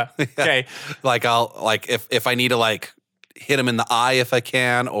 Yeah. Okay. Like if I need to hit him in the eye if I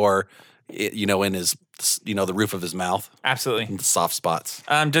can, or in his the roof of his mouth, Absolutely. in the soft spots.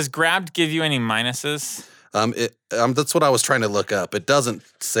 Does grabbed give you any minuses? That's what I was trying to look up. It doesn't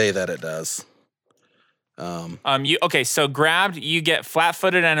say that it does. So grabbed, you get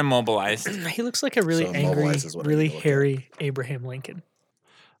flat-footed and immobilized. He looks like a really So angry, immobilize is what I really need to look at. hairy Abraham Lincoln.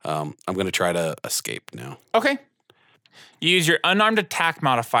 I'm going to try to escape now. Okay. You use your unarmed attack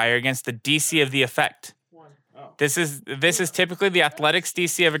modifier against the DC of the effect. This is typically the athletics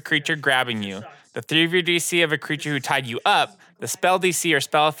DC of a creature grabbing you, the 3 of your DC of a creature who tied you up, the spell DC or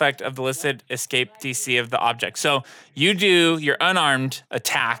spell effect of the listed escape DC of the object. So you do your unarmed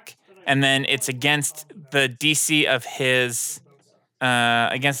attack, and then it's against the DC of his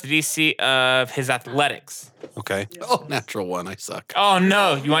athletics. Okay. Oh, natural 1. I suck. Oh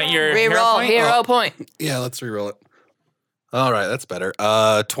no! You want your Reroll. Hero point. Yeah, let's reroll it. All right, that's better.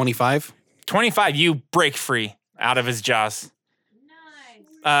 25. 25. You break free out of his jaws.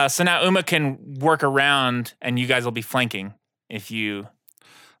 Nice. So now Uma can work around, and you guys will be flanking. If you,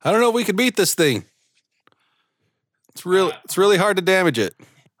 I don't know if we can beat this thing. It's really hard to damage it.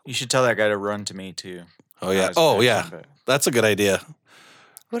 You should tell that guy to run to me too. Oh yeah. I was Oh gonna yeah. jump it. That's a good idea.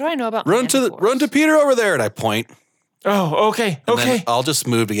 What do I know about Run to Peter over there, and I point. oh, okay, And then okay, I'll just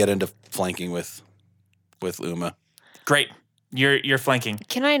move to get into flanking with Uma. great. You're flanking.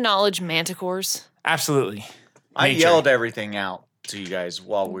 Can I acknowledge manticores? Absolutely. I Nature. yelled everything out to you guys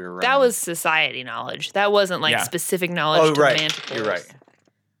while we were running. That was society knowledge. That wasn't Yeah. specific knowledge Oh, to right. manticores. You're right.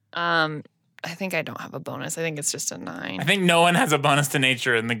 I think I don't have a bonus. I think it's just a 9. I think no one has a bonus to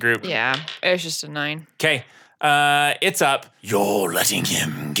nature in the group. Yeah, it's just a 9. Okay. It's up. You're letting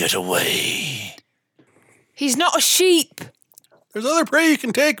him get away. He's not a sheep. There's other prey you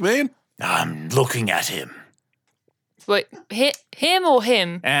can take, man. I'm looking at him. Wait, him or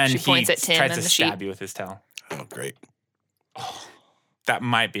him? And she he points at Tim tries and to the sheep. stab you with his tail. Oh great. That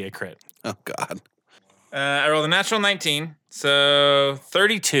might be a crit. Oh god. I rolled a natural 19, so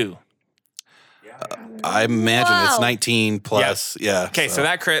 32. I imagine it's Whoa. 19 plus. Yeah. Okay, so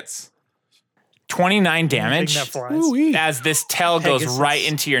that crits. 29 damage Thing that flies. Ooh-wee. as this tail goes Pegasus. right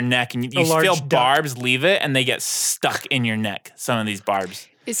into your neck, and you A large feel duck. barbs leave it, and they get stuck in your neck, some of these barbs.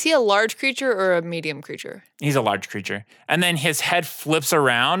 Is he a large creature or a medium creature? He's a large creature. And then his head flips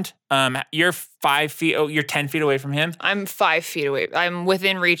around. You're 5 feet, you're 10 feet away from him. I'm 5 feet away. I'm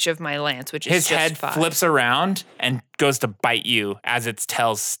within reach of my lance, which is His just head 5. flips around and goes to bite you as its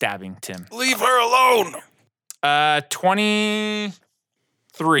tail's stabbing Tim. Leave her alone.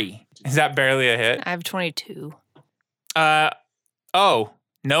 23. Is that barely a hit? I have 22. Oh,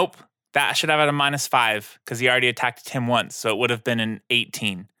 nope. That should have had a -5 because he already attacked Tim once, so it would have been an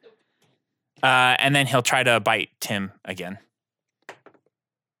 18. And then he'll try to bite Tim again.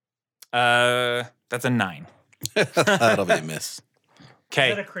 That's a 9. That'll be a miss.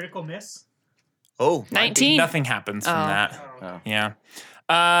 Okay, a critical miss? Oh, 19. nothing happens from Oh. that. Oh. Yeah.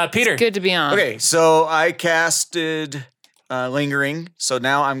 Peter. Good to be on. Okay, so I casted Lingering. So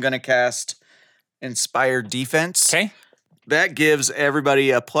now I'm going to cast Inspired Defense. Okay. That gives everybody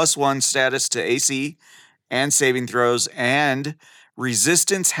a +1 status to AC and saving throws and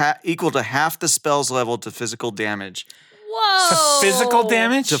resistance equal to half the spell's level to physical damage. Whoa. Physical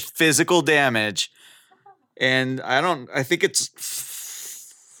damage? To physical damage. And I think it's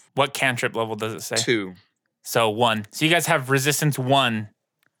What cantrip level does it say? 2. So 1. So you guys have resistance 1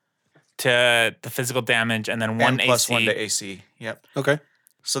 to the physical damage and then 1 and plus AC. 1 to AC. Yep. Okay.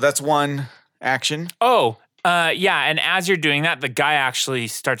 So that's one action. Oh, yeah. And as you're doing that, the guy actually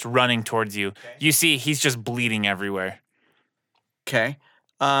starts running towards you. You see, he's just bleeding everywhere. Okay.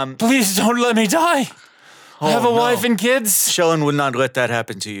 Please don't let me die. I have a wife and kids. Shellen would not let that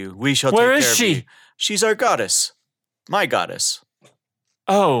happen to you. We shall Where take is care she? of you. She's our goddess. My goddess.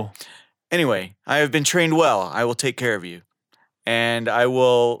 Oh, Anyway, I have been trained well. I will take care of you. And I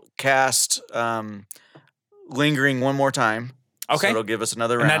will cast Lingering one more time. okay. So it'll give us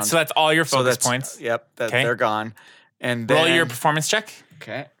another And round. that's all your So focus that's- points. Yep, Okay. they're gone. And then Roll your performance check.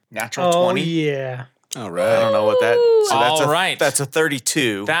 Okay. Natural Oh 20. yeah. All I right. don't know what that. So that's All a, right. That's a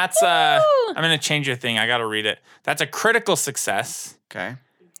 32. That's I'm gonna change your thing. I gotta read it. That's a critical success. Okay.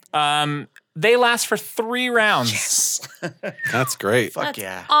 They last for 3 rounds. That's great. Fuck That's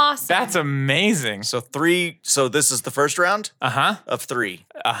yeah. awesome. That's amazing. So 3. So this is the first round Uh-huh. of 3.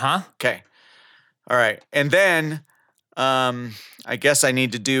 Uh-huh. Okay. All right. And then I guess I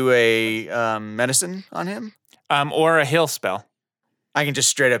need to do a medicine on him. Or a heal spell. I can just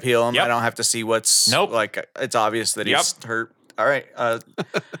straight up heal him. Yep. I don't have to see what's Nope. like it's obvious that Yep. he's hurt. All right.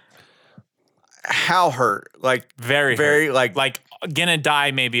 How hurt? Like Very very hurt. like gonna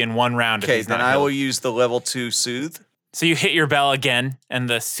die maybe in 1 round if okay, he's then not I healed. will use the level 2 soothe So you hit your bell again and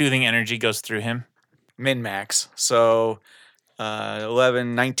the soothing energy goes through him. min max. So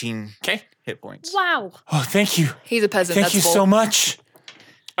 11 19 Okay. hit points. wow. Oh, thank you. He's a peasant. Thank that's you full. so much.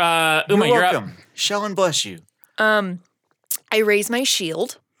 Uma, you're up. welcome. Shellen bless you. I raise my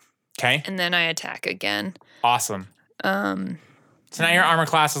shield Okay. and then I attack again. Awesome. So now your armor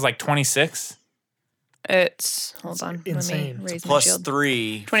class is like 26. It's hold on. insane. Let me raise my Plus shield.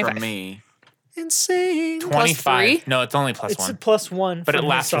 3 25. from me. Insane. 25. 3? No, it's only plus It's a 1. +1. But it from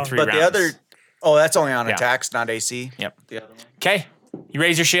lasts his for song. 3 But rounds. the other that's only on Yeah. attacks, not AC. Yep. The other one. Okay. You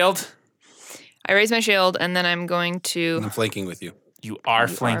raise your shield. I raise my shield and then I'm going to. I'm flanking with you, You are You are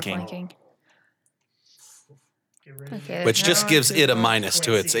flanking. Okay. which just now- gives it a minus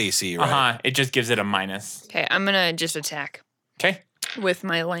to its AC, right? Uh-huh. It just gives it a minus. Okay, I'm gonna just attack Okay. with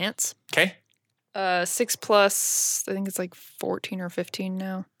my lance. Okay. 6 plus, I think it's like 14 or 15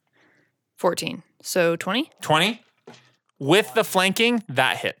 now. 14. So 20? 20. With the flanking,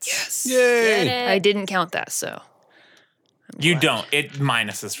 that hits. Yay! I didn't count that, so. You don't. It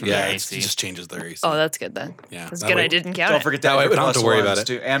minuses from Yeah, the it AC. just changes their AC. Oh, that's good then. Yeah, That's that good. way- I didn't count Don't it. forget That that. way for we don't have to plus worry about ones,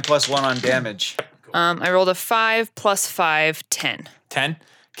 it. too. And +1 on damage. I rolled a 5 plus 5, 10. 10.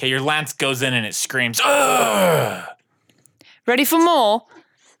 Okay, your lance goes in and it screams. Ugh! Ready for more?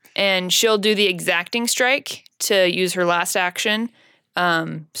 And she'll do the exacting strike to use her last action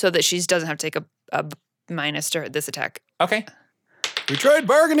so that she doesn't have to take a minus to this attack. Okay. We tried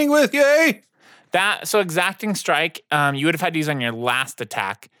bargaining with you. So exacting strike, you would have had to use on your last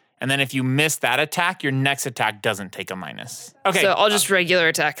attack. And then if you miss that attack, your next attack doesn't take a minus. Okay. So I'll just regular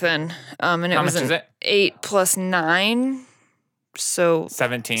attack then. And it how was much is an it? 8 plus 9. So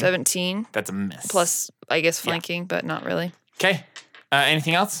 17. 17. That's a miss. Plus, I guess, flanking, but not really. Okay.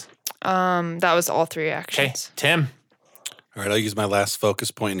 Anything else? That was all 3 Okay. actions. Tim. All right, I'll use my last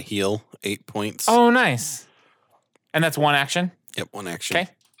focus point and heal 8 points. Oh, nice. And that's 1 action. Yep, 1 action. Okay.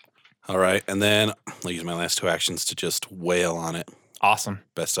 All right, and then I'll use my last 2 actions to just wail on it Awesome.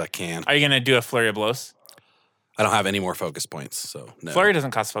 best I can. Are you going to do a flurry of blows? I don't have any more focus points, so no. Flurry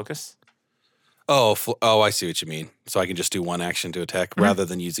doesn't cost focus. Oh, I see what you mean. So I can just do 1 action to attack rather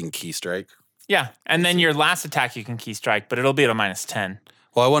than using key strike. Yeah. And then your last attack you can key strike, but it'll be at a minus 10.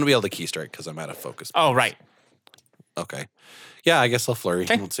 Well, I want to be able to key strike because I'm out of focus. Oh, right. Okay. Yeah, I guess I'll flurry.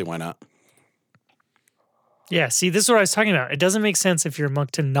 Okay. Let's see why not. Yeah, see, this is what I was talking about. It doesn't make sense if you're a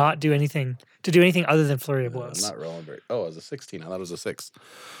monk to not do anything, to do anything other than flurry of blows. I'm not rolling very. Oh, it was a 16. I thought it was a 6.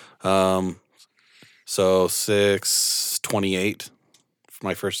 So 6, 28 for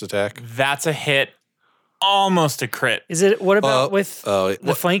my first attack. That's a hit. Almost a crit. Is it? What about with Oh,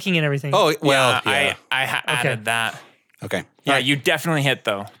 the flanking and everything? oh, well, yeah. Yeah, I added that. Okay. Yeah, you definitely hit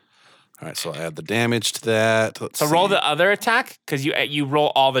though. All right, so I'll add the damage to that. Let's So roll see. the other attack because you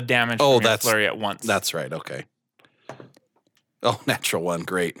roll all the damage Oh, from your that's- flurry at once. That's right. Okay. Oh, natural 1.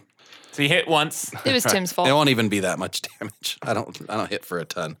 Great. So you hit once. It was Tim's fault. It won't even be that much damage. I don't hit for a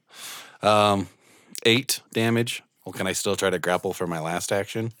ton. 8 damage. Well, can I still try to grapple for my last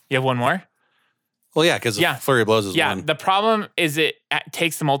action? You have one more? Well, yeah, because Yeah. flurry of blows is Yeah. 1. The problem is it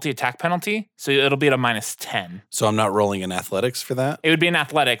takes the multi-attack penalty, so it'll be at a minus 10. So I'm not rolling in athletics for that. It would be in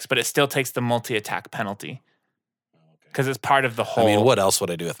athletics, but it still takes the multi-attack penalty because it's part of the whole. I mean, what else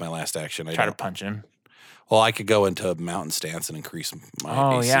would I do with my last action? I Try to don't- punch him. Well, I could go into a mountain stance and increase my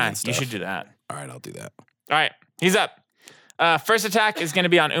Oh AC yeah, and you stuff. should do that. All right, I'll do that. All right, he's up. First attack is going to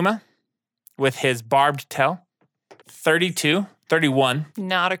be on Uma with his barbed tail. 32 31.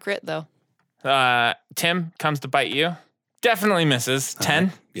 Not a crit, though. Tim comes to bite you. Definitely misses.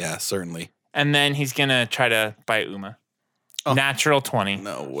 10. Yeah, certainly. And then he's going to try to bite Uma. Natural 20.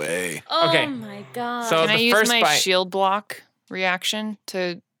 No way. Oh Okay. my god. So Can I the use first my bite. shield block reaction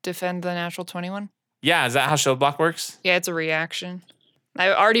to defend the natural 21? Yeah, is that how shield block works? Yeah, it's a reaction. I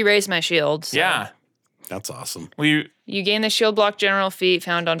already raised my shield. So. Yeah. That's awesome. You You gain the shield block general feat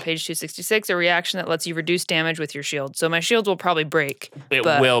found on page 266, a reaction that lets you reduce damage with your shield. So my shield will probably break. It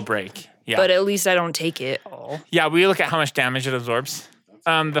but, will break. Yeah. But at least I don't take it all. Yeah, we look at how much damage it absorbs.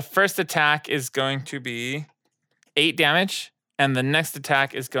 The first attack is going to be 8 damage, and the next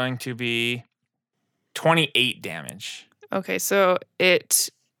attack is going to be 28 damage. Okay, so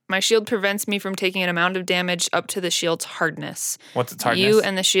my shield prevents me from taking an amount of damage up to the shield's hardness. What's its hardness? You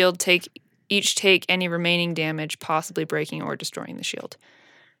and the shield each take any remaining damage, possibly breaking or destroying the shield.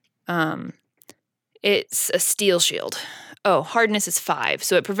 It's a steel shield. Oh, hardness is 5,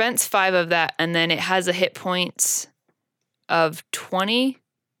 so it prevents 5 of that, and then it has a hit points of 20.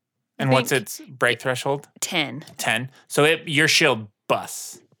 And what's its break threshold? 10. 10. So your shield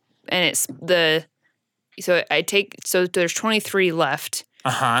busts. And so there's 23 left,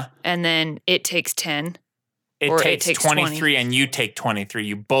 Uh-huh. and then it takes 10. It Or it takes takes 23 and you take 23.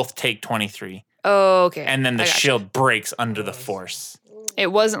 You both take 23. Oh, okay. And then the I gotcha. shield breaks under the force.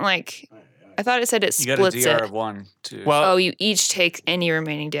 It wasn't like I thought it said it You got a splits DR it. of 1, too. Well, Oh, you each take any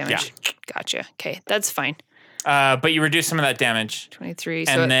remaining damage. Gotcha. Okay, that's fine. but you reduce some of that damage. 23. And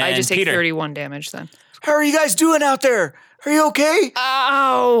So I then just take Peter. 31 damage then. How are you guys doing out there? Are you okay?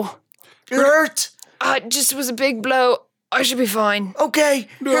 Ow! You hurt? It just was a big blow. I should be fine. Okay.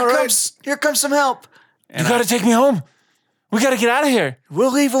 Here comes some help. You gotta take me home. We gotta get out of here.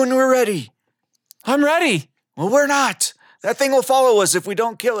 We'll leave when we're ready. I'm ready. Well, we're not. That thing will follow us if we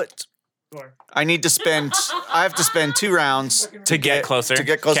don't kill it. I have to spend 2 rounds To get closer. To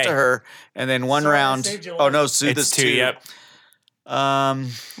get close Okay. to her, and then 1 round. Oh no, soothe It's is 2, yep.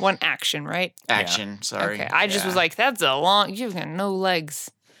 One action, right? Action. Sorry. Okay. I just was like, that's a long. You've got no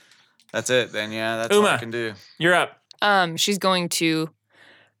legs. That's it then. Yeah, that's all I Uma. can do. You're up. She's going to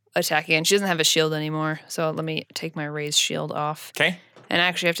attack again. She doesn't have a shield anymore, so let me take my raised shield off. Okay. And I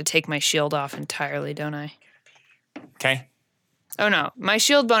actually have to take my shield off entirely, don't I? Okay. Oh no, my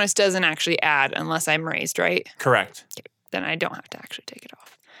shield bonus doesn't actually add unless I'm raised, right? Correct. Then I don't have to actually take it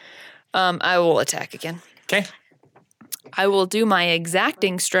off. I will attack again. Okay. I will do my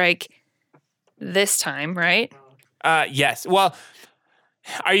exacting strike this time, right? Yes. Well,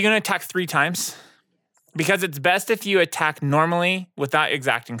 are you going to attack 3 times? Because it's best if you attack normally without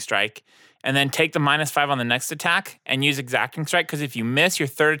exacting strike and then take the -5 on the next attack and use exacting strike. Because if you miss, your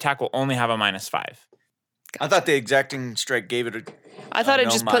third attack will only have a -5. I thought the exacting strike gave it a. I thought it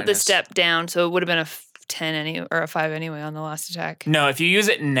no just put the minus. step down, so it would have been a 10 or a 5 anyway on the last attack. No, if you use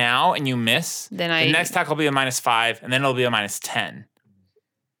it now and you miss, Then the next attack will be a -5 and then it'll be a -10.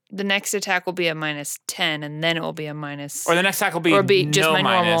 The next attack will be a -10, and then it will be a minus. Or the next attack will be, Or be just no my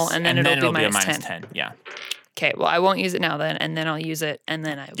normal, minus, and then it'll be a -10. Yeah. Okay, well, I won't use it now then, and then I'll use it, and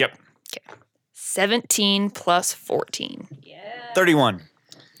then I. Yep. Okay. 17 plus 14. 31.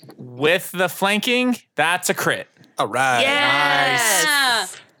 With the flanking, that's a crit. All right.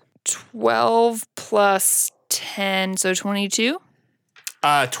 Yes! 12 plus 10, so 22?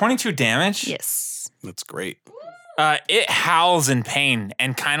 22 damage. Yes. That's great. It howls in pain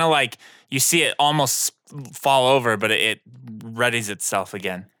and kind of like you see it almost fall over, but it readies itself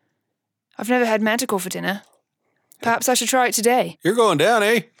again. I've never had manticore for dinner. Perhaps I should try it today. You're going down,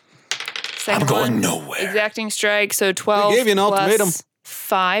 eh? Second I'm going one, nowhere. exacting strike, so 12 We gave you an plus ultimatum.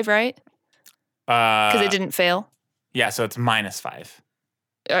 5, right? Because it didn't fail. Yeah, so it's -5.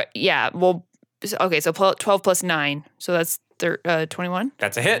 Yeah, well, okay, so 12 plus 9, so that's 21?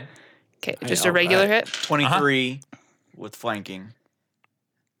 That's a hit. Okay, just a regular hit? 23 with flanking.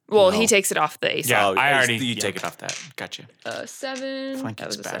 Well, he takes it off the ace. Yeah, Oh, I already. You yeah. take it off that. Gotcha. 7. That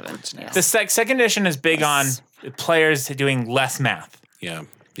Flanking's was a 7. backwards now. Yeah. The second edition is big on players doing less math. Yeah.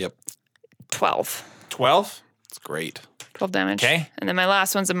 Yep. 12. 12. It's great. 12 damage. Okay. And then my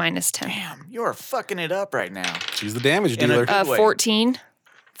last one's a -10. Damn, you are fucking it up right now. She's the damage In a dealer. good way. 14.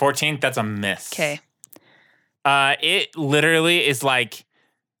 14. That's a miss. Okay. It literally is like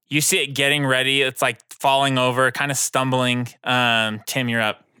you see it getting ready. It's like falling over, kind of stumbling. Tim, you're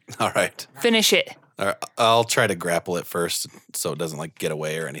up. All right. Finish it. All right. I'll try to grapple it first so it doesn't like get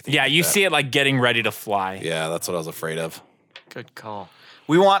away or anything. Yeah, like you that. see it like getting ready to fly. Yeah, that's what I was afraid of. Good call.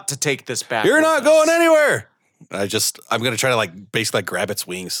 We want to take this back. You're with not us. going anywhere. I'm gonna try to like basically like grab its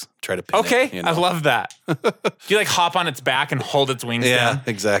wings, try to pin Okay, it, you know? I love that. Do you like hop on its back and hold its wings Yeah, down?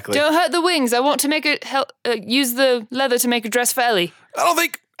 exactly. Don't hurt the wings. I want to make use the leather to make a dress for Ellie. I don't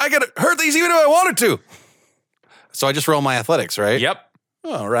think I could hurt these even if I wanted to. So I just roll my athletics, right? Yep.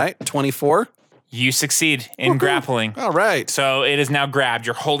 All right, 24. You succeed in grappling. All right. So it is now grabbed.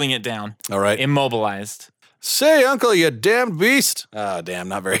 You're holding it down. All right. Immobilized. Say, uncle, you damned beast. Oh, damn,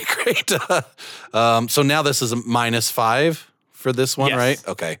 not very great. So now this is a -5 for this one, Yes. right?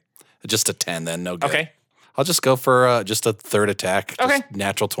 Okay. Just a 10 then, no good. Okay. I'll just go for just a third attack. Just Okay.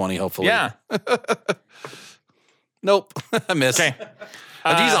 natural 20, hopefully. Yeah. Nope. I miss. Okay.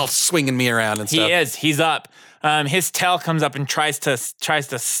 He's all swinging me around and stuff. He is. He's up. His tail comes up and tries to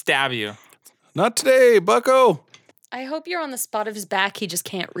stab you. Not today, bucko. I hope you're on the spot of his back he just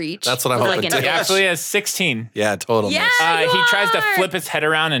can't reach. That's what I'm With, hoping an too. He inch. actually has 16. Yeah, total Yeah. miss. He you tries to are. flip his head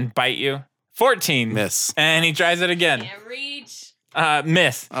around and bite you. 14. Miss. And he tries it again. Can't reach.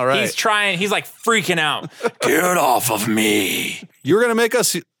 Miss. All right. He's trying. He's like freaking out. Get off of me. You were going to make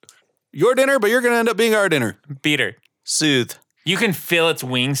us your dinner, but you're going to end up being our dinner. Beat her. Soothe. You can feel its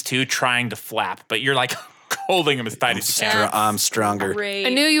wings too trying to flap, but you're like holding him as tight as you can. I'm stronger. Great. I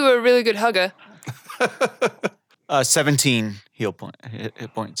knew you were a really good hugger. 17 hit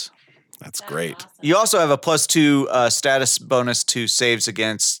points. That's great. You also have a +2 status bonus to saves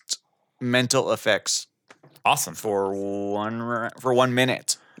against mental effects Awesome. for 1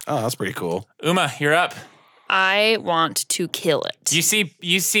 minute. Oh, that's pretty cool. Uma, you're up. I want to kill it. You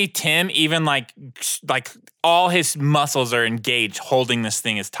see Tim even like all his muscles are engaged holding this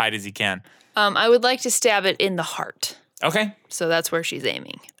thing as tight as he can. I would like to stab it in the heart. Okay. So that's where she's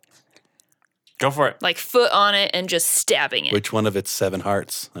aiming. Go for it. Like foot on it and just stabbing it. Which one of its 7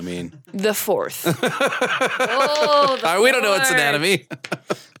 hearts? I mean, The fourth. Oh, we don't know its anatomy.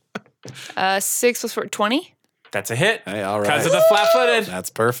 6 plus 4, 20. That's a hit. Hey, all Because right. of the flat-footed. That's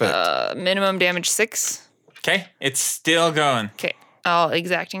perfect. Minimum damage 6. Okay. It's still going. Okay.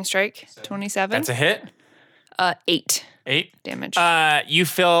 Exacting strike 27. That's a hit. 8 8. damage. You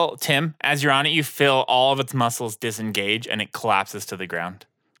feel, Tim, as you're on it, you feel all of its muscles disengage and it collapses to the ground.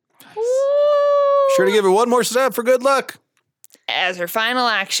 Sure to give it one more stab for good luck. As her final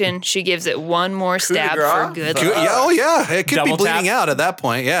action, she gives it one more stab grace. for good Yeah, luck. oh, yeah. It could Double be bleeding tap. out at that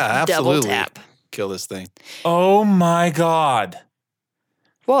point. Yeah, absolutely. Double tap. Kill this thing. Oh my God.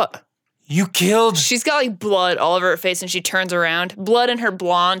 What? You killed. She's got like blood all over her face and she turns around. Blood in her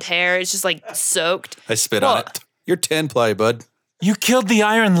blonde hair. It's just like soaked. I spit on What? it. You're 10 play, bud. You killed the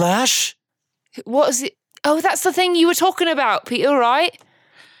Iron Lash? What is it? Oh, that's the thing you were talking about, Peter, right?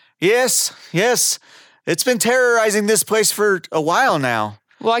 Yes. It's been terrorizing this place for a while now.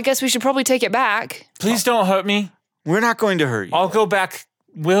 Well, I guess we should probably take it back. Please don't hurt me. We're not going to hurt you. I'll go back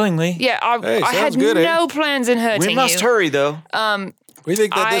willingly. Yeah, Hey, I had sounds good, eh? no plans in hurting We must you. hurry, though. We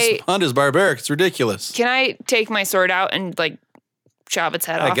think that this I- hunt is barbaric. It's ridiculous. Can I take my sword out and like chop its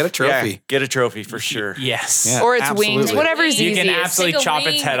head Yeah, off? get a trophy. Yeah, get a trophy for sure. Yes. Yeah. Or its wings, absolutely. whatever's You easiest. can absolutely Take a chop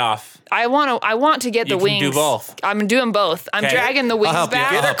its wing. head off. I want to get You the can wings. do both. I'm doing both. I'm Okay. dragging the wings help you. back.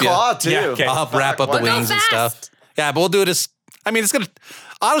 I'll Get a help you. claw, too. Yeah, okay. I'll help wrap up the Fuck, wings and fast. stuff. Yeah, but we'll do it as. I mean, it's gonna.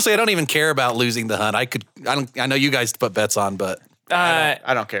 Honestly, I don't even care about losing the hunt. I know you guys put bets on, but I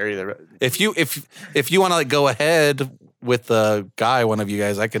don't care either. if you want to like go ahead with the guy, one of you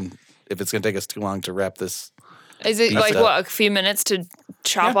guys, I can. If it's gonna take us too long to wrap this. Is it like up. what, a few minutes to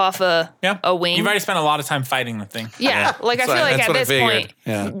chop off a wing? You've already spent a lot of time fighting the thing. yeah, like I That's feel what- like that's at what I this figured. point,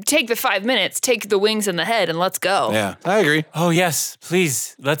 Yeah. take the 5 minutes, take the wings and the head, and let's go. Yeah, I agree. Oh, yes.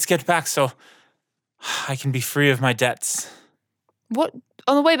 Please, let's get back so I can be free of my debts. What?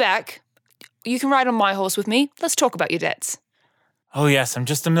 On the way back, you can ride on my horse with me. Let's talk about your debts. Oh, yes. I'm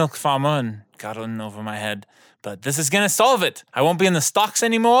just a milk farmer and got in over my head. But this is going to solve it. I won't be in the stocks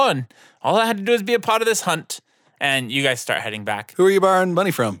anymore. And all I had to do is be a part of this hunt. And you guys start heading back. Who are you borrowing money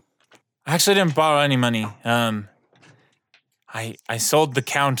from? I actually didn't borrow any money. I sold the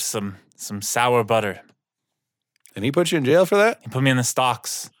Count some sour butter. And he put you in jail for that? He put me in the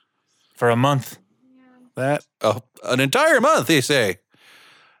stocks for a month. An entire month, you say?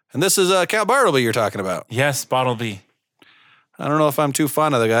 And this is Count Bartleby you're talking about. Yes, Bottleby. I don't know if I'm too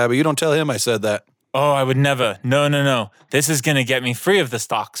fond of the guy, but you don't tell him I said that. Oh, I would never. No. This is going to get me free of the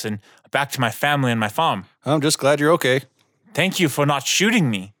stocks and back to my family and my farm. I'm just glad you're okay. Thank you for not shooting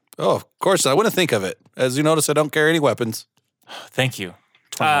me. Oh, of course, I wouldn't think of it. As you notice, I don't carry any weapons. Thank you.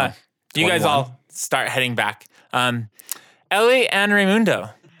 21. You guys 21. all start heading back. Ellie and Raimundo,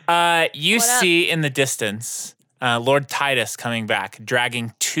 you What up? see in the distance Lord Titus coming back,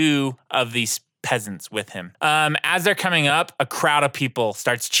 dragging 2 of these peasants with him. As they're coming up, a crowd of people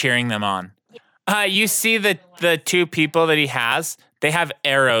starts cheering them on. You see the two people that he has, they have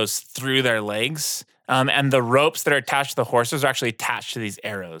arrows through their legs. And the ropes that are attached to the horses are actually attached to these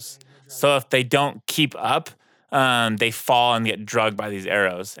arrows. So if they don't keep up, they fall and get drugged by these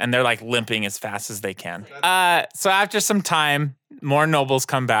arrows. And they're like limping as fast as they can. So after some time, more nobles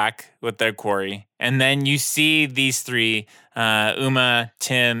come back with their quarry. And then you see these three, Uma,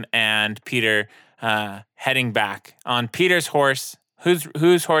 Tim, and Peter, heading back. On Peter's horse,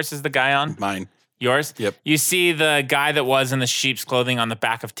 whose horse is the guy on? Mine. Yours? Yep. You see the guy that was in the sheep's clothing on the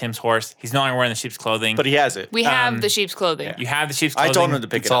back of Tim's horse. He's no longer wearing the sheep's clothing. But he has it. We have the sheep's clothing. You have the sheep's I clothing. told him to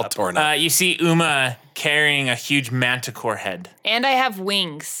pick It's it all up. torn up. You see Uma carrying a huge manticore head And I have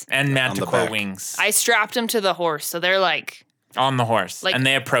wings. and manticore back. wings I strapped them to the horse, so they're like on the horse. Like and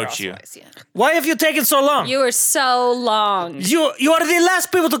they approach you. crosswise, yeah. Why have you taken so long? You were so long. You are the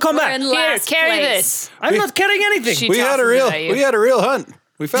last people to come We're back. in Here, last carry place. this. I'm not carrying anything. She We had a tosses it at you. real hunt.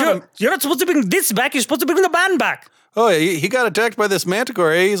 We found him. You're not supposed to bring this back. You're supposed to bring the band back. Oh, yeah, he got attacked by this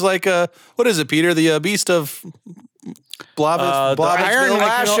manticore. He's like, what is it, Peter? The beast of Blobbage. The Iron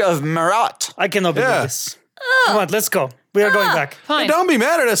Lash of Marat. I cannot believe Yeah. this. Come on, let's go. We are going back. Fine. Don't be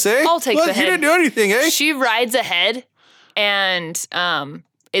mad at us, eh? I'll take Look, the head. You didn't do anything, eh? She rides ahead and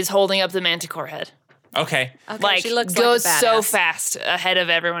is holding up the manticore head. Okay. Okay, Like she looks goes like a so badass. fast ahead of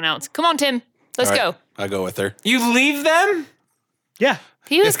everyone else. Come on, Tim. Let's All right, go. I'll go with her. You leave them? Yeah.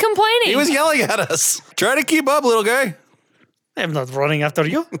 He was complaining. He was yelling at us. Try to keep up, little guy. I'm not running after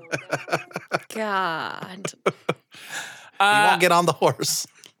you. God. You won't get on the horse.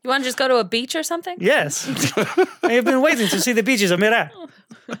 You want to just go to a beach or something? Yes. I have been waiting to see the beaches of Mira.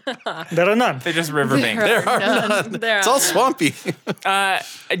 There are none. They're just riverbank. There are none. There It's all swampy.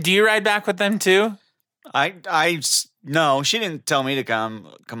 Do you ride back with them too? No, she didn't tell me to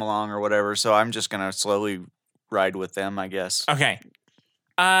come along or whatever, so I'm just gonna slowly ride with them, I guess. Okay.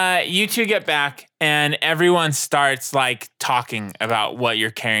 You two get back, and everyone starts like talking about what you're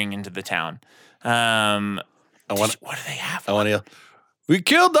carrying into the town. What do they have? I want to yell, we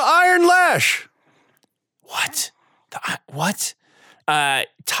killed the Iron Lash. What? What?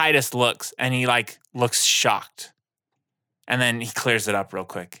 Titus looks, and he like looks shocked, and then he clears it up real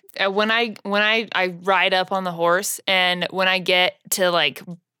quick. When I ride up on the horse, and when I get to like,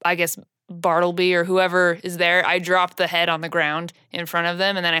 I guess Bartleby or whoever is there, I drop the head on the ground in front of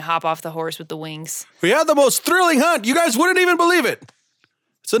them, and then I hop off the horse with the wings. We had the most thrilling hunt. You guys wouldn't even believe it.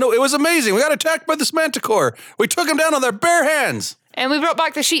 So no, it was amazing. We got attacked by this manticore. We took him down on their bare hands. And we brought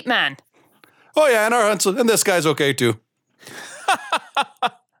back the sheep man. Oh yeah, and our hunts, and this guy's okay too.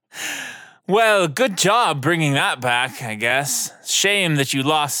 Well, good job bringing that back, I guess. Shame that you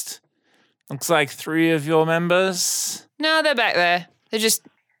lost. Looks like 3 of your members. No, they're back there. They're just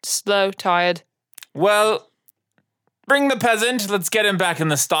slow, tired. Well, bring the peasant. Let's get him back in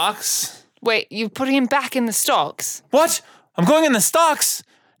the stocks. Wait, you're putting him back in the stocks? What? I'm going in the stocks?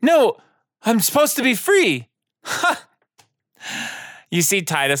 No, I'm supposed to be free. You see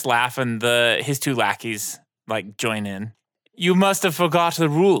Titus laugh, and his 2 lackeys like join in. You must have forgot the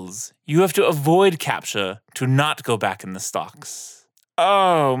rules. You have to avoid capture to not go back in the stocks.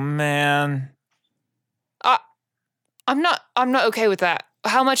 Oh man. I'm not okay with that.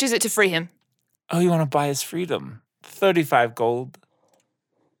 How much is it to free him? Oh, you want to buy his freedom? 35 gold.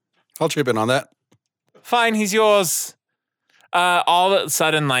 I'll chip in on that. Fine, he's yours. All of a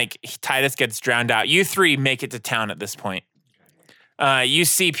sudden, like, Titus gets drowned out. You 3 make it to town at this point. You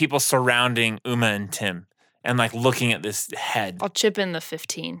see people surrounding Uma and Tim and, like, looking at this head. I'll chip in the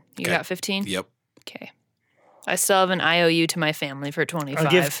 15. You Okay. got 15? Yep. Okay. I still have an IOU to my family for 25.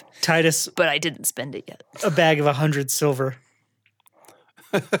 I'll give Titus but I didn't spend it yet. a bag of 100 silver.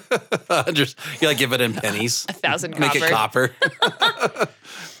 Just give it in pennies. 1,000 Make it copper. I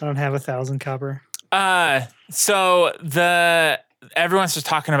don't have 1,000 copper. So everyone's just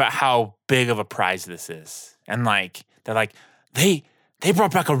talking about how big of a prize this is. And, like, they're like, they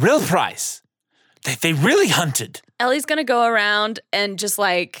brought back a real prize. They really hunted. Ellie's going to go around and just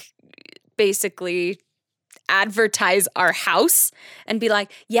like basically advertise our house and be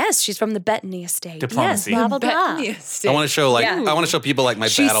like, yes, she's from the Bettany estate. Diplomacy. Yes, blah, blah, blah. I want to show I want to show people like my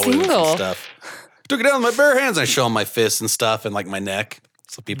She's battle wounds single. and stuff. Took it down with my bare hands. I show them my fists and stuff and like my neck.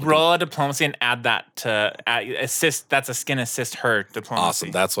 So people Roll a diplomacy and add that to assist. That's a skin assist her diplomacy.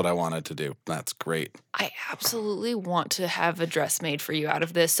 awesome. That's what I wanted to do. That's great. I absolutely want to have a dress made for you out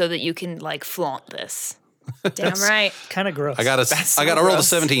of this so that you can, like, flaunt this. Damn right. Kind of gross. I got so I got to roll the gross.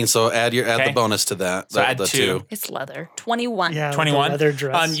 17. So add Okay. the bonus to that. So add the 2. It's leather. 21. Yeah, with the 21. leather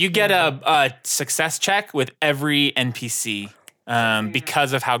dress. You get a success check with every NPC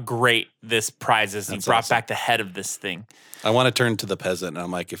because of how great this prize is. You That's brought awesome. back the head of this thing. I want to turn to the peasant, and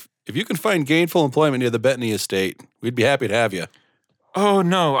I'm like, if you can find gainful employment near the Bettany estate, we'd be happy to have you. Oh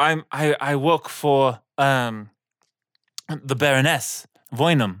no, I work for the Baroness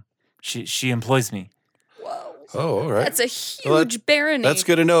Voynam. She employs me. Oh, all right. That's a huge Well, that- barony. That's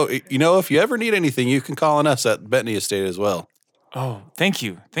good to know. You know, if you ever need anything, you can call on us at Bettany estate as well. Oh, thank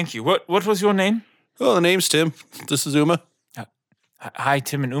you. What was your name? Oh, the name's Tim. This is Uma. Hi,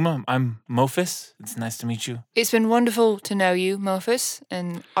 Tim and Uma. I'm Mophis. It's nice to meet you. It's been wonderful to know you, Mophis,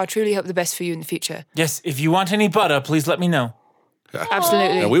 and I truly hope the best for you in the future. Yes, if you want any butter, please let me know.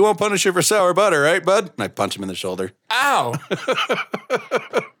 Absolutely. And we won't punish you for sour butter, right, bud? And I punch him in the shoulder. Ow!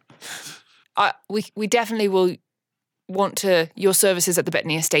 We definitely will want your services at the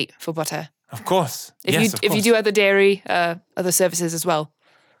Bettany estate for butter. Of course. If yes, you of if you course. do other dairy, other services as well.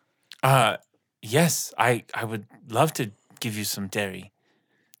 Yes, I would love to give you some dairy.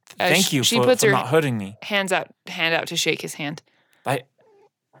 Uh, Thank you she for puts her not hurting me. hand out to shake his hand. I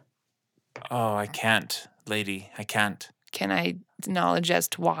can't, lady. I can't. Can I acknowledge as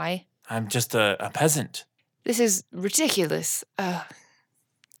to why? I'm just a peasant. This is ridiculous.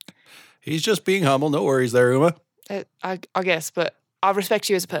 He's just being humble. No worries there, Uma. I guess, but I respect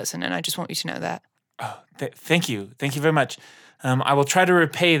you as a person, and I just want you to know that. Oh, thank you. Thank you very much. I will try to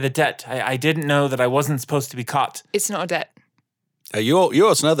repay the debt. I didn't know that I wasn't supposed to be caught. It's not a debt. You owe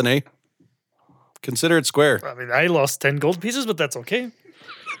us nothing, eh? Consider it square. I mean, I lost 10 gold pieces, but that's okay.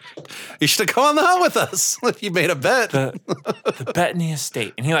 You should have come on the hunt with us if you made a bet. The Bettany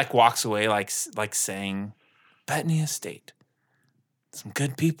estate. And he walks away like saying, Bettany estate. Some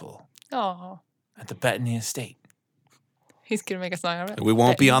good people Oh, at the Bettany estate. he's gonna make a song of it. We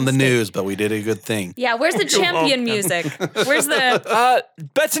won't be on the news, but we did a good thing. Yeah, where's the champion music? Where's the...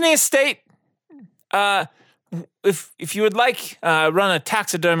 Bettany estate. If you would like run a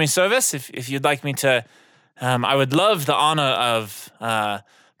taxidermy service, if you'd like me to, I would love the honor of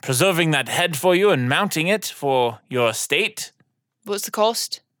preserving that head for you and mounting it for your estate. What's the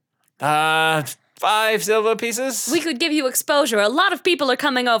cost? 5 silver pieces. We could give you exposure. A lot of people are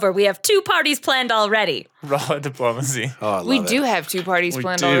coming over. We have 2 parties planned already. Roll a diplomacy. Oh, I love We it. do have 2 parties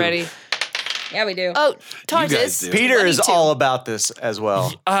planned do. already. Yeah, we do. Oh, guys Tarsus. do. Peter let me is too. all about this as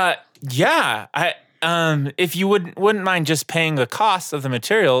well. Yeah. If you wouldn't mind just paying the cost of the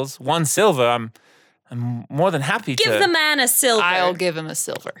materials, 1 silver, I'm more than happy to. Give the man a silver. I'll give him a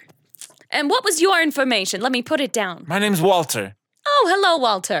silver. And what was your information? Let me put it down. My name's Walter. Oh, hello,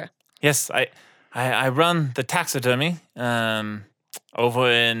 Walter. Yes, I run the taxidermy over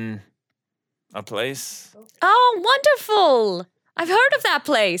in a place. Oh, wonderful. I've heard of that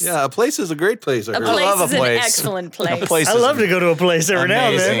place. Yeah, a place is a great place. I A heard. place love a is an place. excellent place. Place I is love to go to a place every now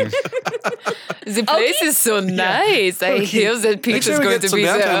and then. amazing. The place is so nice. I hear that Next Peter's time we going get to some be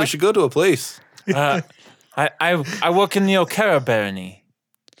downtime, there. we should go to a place. I work in the O'Cara barony.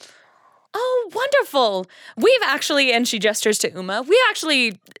 Oh, wonderful. We've actually, and she gestures to Uma, we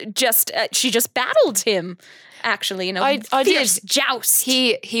actually she just battled him, actually, in a I fierce did. joust.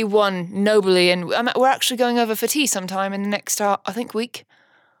 He won nobly, and we're actually going over for tea sometime in the next, I think, week.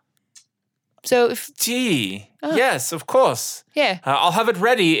 So if Tea. Yes, of course. yeah, I'll have it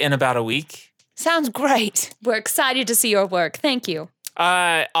ready in about a week. sounds great. We're excited to see your work. Thank you.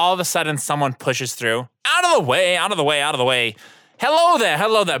 All of a sudden, someone pushes through. Out of the way, out of the way, out of the way. Hello there.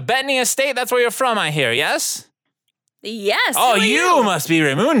 Bettany Estate, that's where you're from, I hear, yes? Yes. Oh, who are you must be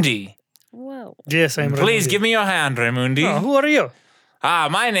Raimundi. Whoa. Yes, I'm Please give me your hand, Raimundi. Oh, who are you?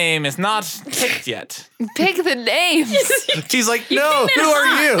 My name is not picked yet. Pick the names. She's like, no, who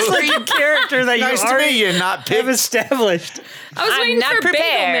are you? Like a character that Nice you to meet already you, not have picked. established. I was I'm waiting not for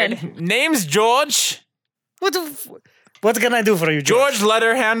prepared. Bagelman. Name's George. What can I do for you, George? George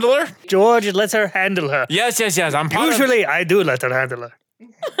Letter Handler. George, let her handle her. Yes. I'm part of... Usually, I do let her handle her.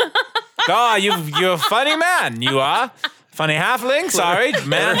 Oh, you're a funny man. You are. Funny halfling. Sorry,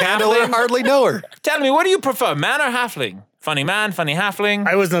 man or Handle her, halfling. hardly know her. Tell me, what do you prefer, man or halfling? Funny man, funny halfling.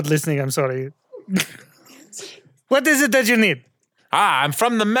 I was not listening. I'm sorry. What is it that you need? I'm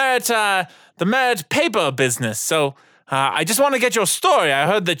from the Merit paper business. So I just want to get your story. I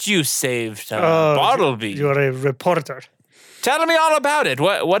heard that you saved Bartleby. You're a reporter. Tell me all about it.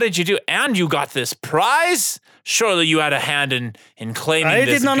 What did you do? And you got this prize? Surely you had a hand in claiming I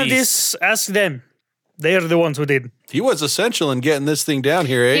this did none of beast. this. Ask them. They are the ones who did. He was essential in getting this thing down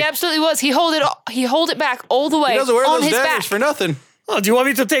here, eh? He absolutely was. He hold it back all the way He doesn't wear on those his daggers back. for nothing. Oh, do you want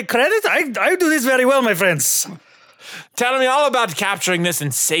me to take credit? I do this very well, my friends. Tell me all about capturing this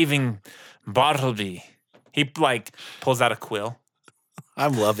and saving Bartleby. He pulls out a quill.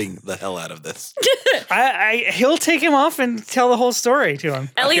 I'm loving the hell out of this. He'll take him off and tell the whole story to him.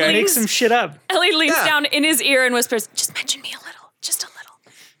 Ellie Make leans- some shit up. Ellie leans down in his ear and whispers, just mention me a little. Just a little.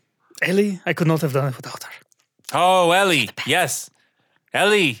 Ellie, I could not have done it without her. Oh, Ellie. Yes.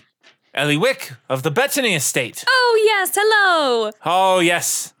 Ellie Wick of the Bettany estate. Oh, yes. Hello. Oh,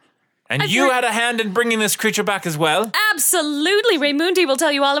 yes. And you had a hand in bringing this creature back as well? Absolutely. Raymundi will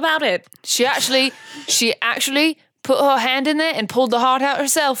tell you all about it. She actually put her hand in there and pulled the heart out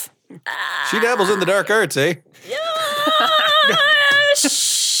herself. She dabbles in the dark arts, eh?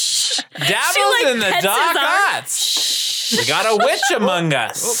 Dabbles in the pets dark his arm. arts. We got a witch among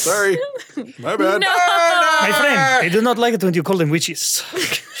us. Sorry. My bad. My friend, I do not like it when you call them witches.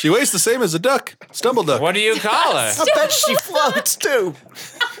 She weighs the same as a duck. Stumble duck. What do you call her? I bet she floats too.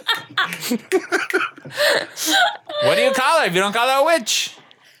 What do you call her if you don't call her a witch?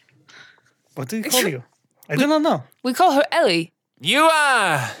 What do you call you? I do not know. We call her Ellie. You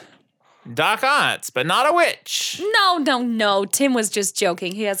dark arts, but not a witch. No. Tim was just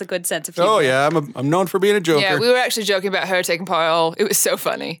joking. He has a good sense of humor. Oh, yeah. I'm known for being a joker. Yeah, we were actually joking about her taking part. Oh, it was so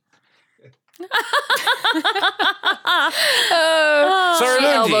funny. She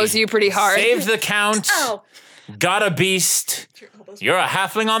elbows you pretty hard. Saved the count. Oh. Got a beast. You're a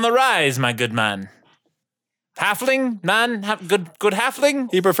halfling on the rise, my good man. Halfling, man, good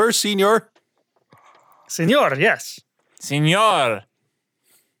halfling. He prefers senior. Senor, yes. Senor.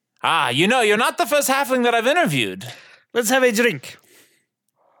 You're not the first halfling that I've interviewed. Let's have a drink.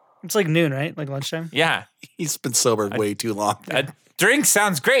 It's like noon, right? Like lunchtime? Yeah. He's been sober way too long. A drink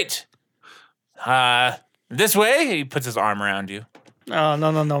sounds great. This way, he puts his arm around you. Oh,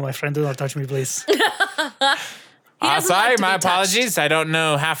 no, my friend. Do not touch me, please. doesn't Sorry, like to my be touched. apologies. I don't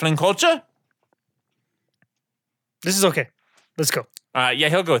know halfling culture. This is okay. Let's go. Yeah,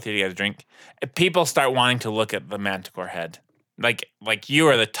 he'll go with you to get a drink. People start wanting to look at the manticore head. Like you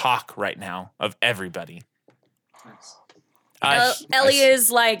are the talk right now of everybody. Ellie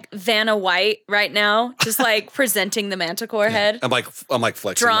is like Vanna White right now, just like presenting the manticore head. I'm like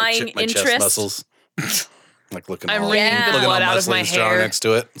flexing Drawing my chest interest. muscles. Like looking I'm all, wringing the looking all blood out of muscly my and strong hair. next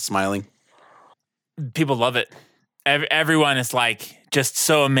to it, smiling. People love it. Everyone is like just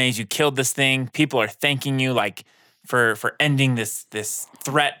so amazed you killed this thing. People are thanking you like for ending this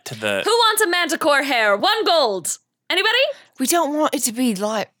threat to the. Who wants a manticore hair? 1 gold. Anybody? We don't want it to be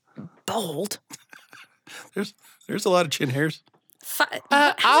like bold. There's a lot of chin hairs. How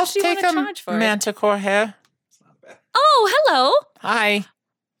I'll much do you take want a to charge for it? manticore hair. Oh, hello. Hi.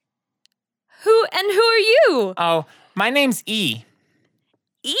 Who are you? Oh, my name's E.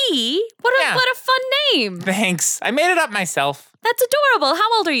 E? What Yeah. a fun name. Thanks. I made it up myself. That's adorable.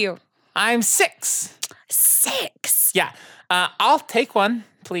 How old are you? I'm 6. 6. Yeah. I'll take one,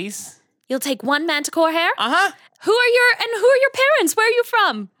 please. You'll take 1 manticore hair? Uh-huh. Who are your parents? Where are you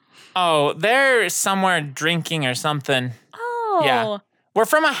from? Oh, they're somewhere drinking or something. Oh. Yeah. We're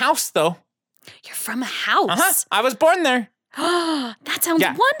from a house, though. You're from a house. Uh-huh. I was born there. That sounds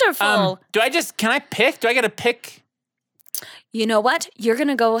Yeah. wonderful. Can I pick? Do I get to pick? You know what? You're going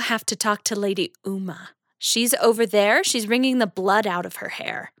to go have to talk to Lady Uma. She's over there. She's wringing the blood out of her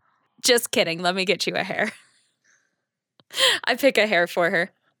hair. Just kidding. Let me get you a hair. I pick a hair for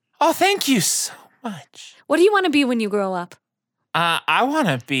her. Oh, thank you so much. What do you want to be when you grow up? I want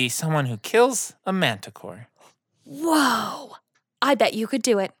to be someone who kills a manticore. Whoa. I bet you could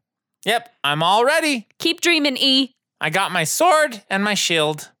do it. Yep, I'm all ready. Keep dreaming, E. I got my sword and my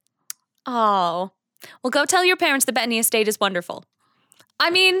shield. Oh. Well, go tell your parents the Bettany estate is wonderful. I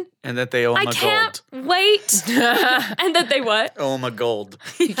mean, And that they owe I him a can't gold. wait. And that they what? Owe him a gold.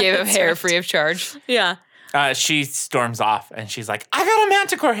 You gave him hair free of charge. Yeah. She storms off and she's like, I got a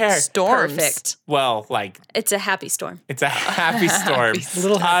manticore hair. Storms. Perfect. Well, like, It's a happy storm. it's a happy storm.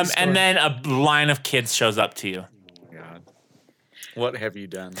 Little happy storm. And then a line of kids shows up to you. God. What have you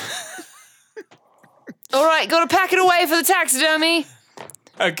done? All right, go to pack it away for the taxidermy.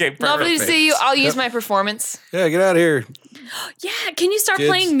 Okay, perfect. Lovely to see you. I'll use my performance. Yeah, get out of here. Yeah, can you start Kids.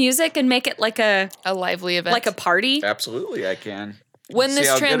 playing music and make it like a lively event. like a party? Absolutely, I can. When See this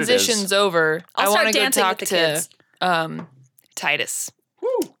how good it is. transition's over, I'll I start want to go dancing talk with the kids. to Titus.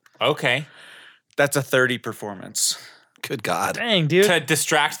 Okay. That's a 30 performance. Good God. Dang, dude. To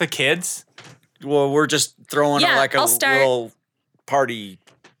distract the kids. Well, we're just throwing Yeah, a I'll start. little party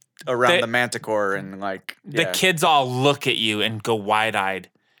around The- the manticore and like The yeah. kids all look at you and go wide-eyed.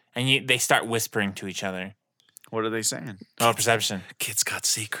 And they start whispering to each other. What are they saying? Oh, perception. Kids got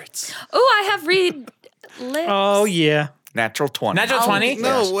secrets. Oh, I have read lips. Oh, yeah. Natural 20. Natural 20?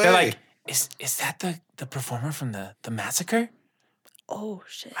 No way. They're like, is that the performer from the massacre? Oh,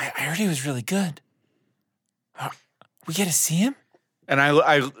 shit. I heard he was really good. We get to see him? And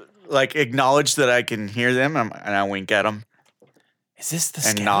I like acknowledge that I can hear them, and I wink at them Is this the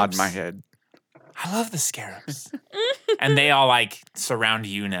and scarabs? nod my head. I love the scarabs. And they all like surround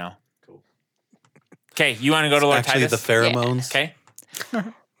you now. Cool. Okay, you want to go to Lord Actually, Titus? the pheromones. Okay.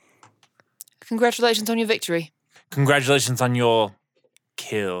 Congratulations on your victory. Congratulations on your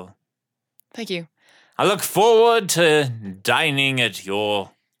kill. Thank you. I look forward to dining at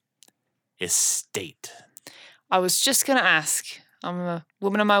your estate. I was just going to ask. I'm a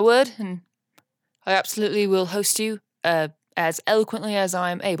woman of my word, and I absolutely will host you as eloquently as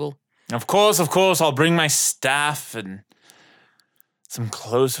I am able. Of course, I'll bring my staff and some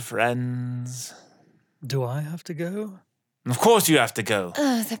close friends. Do I have to go? Of course you have to go.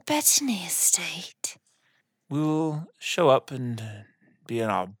 Oh, the Bettany estate. We will show up and be in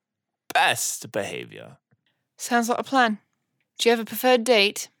our best behavior. Sounds like a plan. Do you have a preferred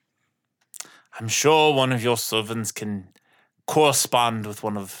date? I'm sure one of your servants can correspond with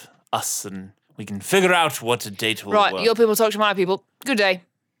one of us and we can figure out what a date will Right, work. your people talk to my people. Good day.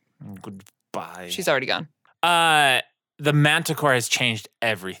 Goodbye. She's already gone. The manticore has changed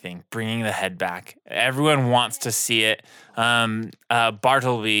everything, bringing the head back. Everyone wants to see it.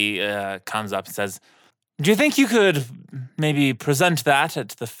 Bartleby comes up and says, "Do you think you could maybe present that at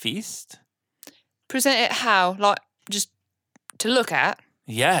the feast?" Present it how? Like, just to look at?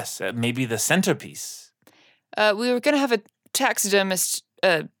 Yes, maybe the centerpiece. We were going to have a taxidermist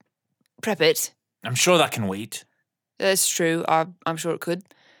prep it. I'm sure that can wait. That's true. I'm sure it could.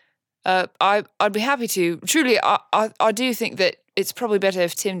 I'd be happy to. Truly, I do think that it's probably better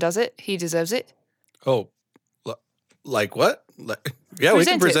if Tim does it. He deserves it. Oh, like what? Yeah, we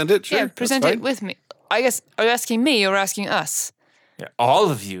can present it. Sure, yeah, that's present it fine. with me. I guess, are you asking me or asking us? Yeah, all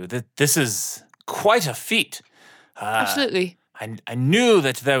of you. This is quite a feat. Absolutely. I knew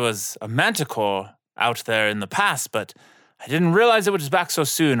that there was a manticore out there in the past, but I didn't realize it was back so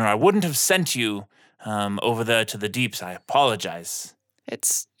soon, or I wouldn't have sent you over there to the deeps. I apologize.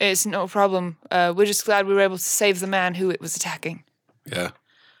 It's no problem. We're just glad we were able to save the man who it was attacking. Yeah,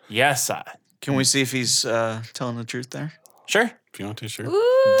 Yes, Can we see if he's telling the truth there? sure. if you want to, sure.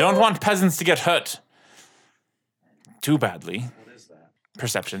 Don't want peasants to get hurt too badly. What is that?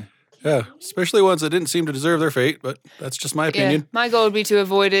 Perception. Yeah, especially ones that didn't seem to deserve their fate, but that's just my Yeah, opinion. my goal would be to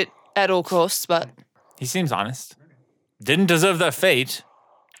avoid it at all costs, but He seems honest. Didn't deserve their fate.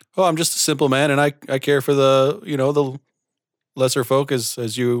 Oh, I'm just a simple man, and I care for the lesser folk as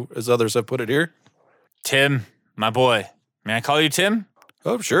others have put it here. Tim, my boy. May I call you Tim?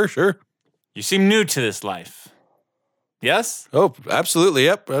 Oh, sure. You seem new to this life. Yes? Oh, absolutely.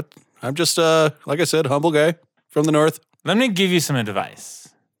 Yep. I'm just like I said, humble guy from the north. Let me give you some advice.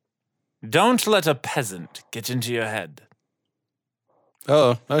 Don't let a peasant get into your head.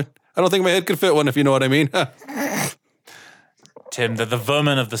 Oh, I don't think my head could fit one, if you know what I mean. Tim, they're the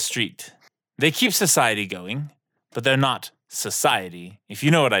vermin of the street. They keep society going, but they're not society, if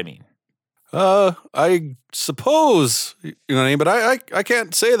you know what I mean. I suppose, you know what I mean, but I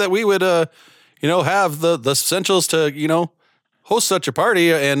can't say that we would, have the essentials to, host such a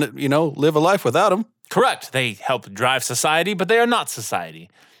party and, live a life without them. Correct. They help drive society, but they are not society.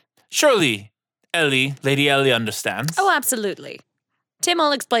 Surely, Lady Ellie understands. Oh, absolutely. Tim,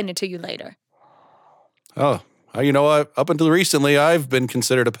 I'll explain it to you later. Oh, up until recently, I've been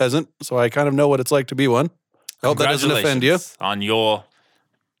considered a peasant, so I kind of know what it's like to be one. I hope that doesn't offend you. Congratulations on your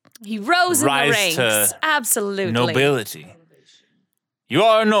He rose in the rise ranks. to Absolutely. nobility. You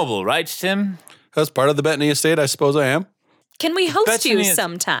are a noble, right, Tim? As part of the Bettany estate, I suppose I am. Can we host Bettany you is-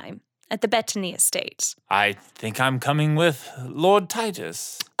 sometime at the Bettany estate? I think I'm coming with Lord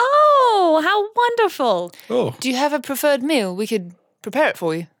Titus. Oh, how wonderful. Oh, do you have a preferred meal? We could prepare it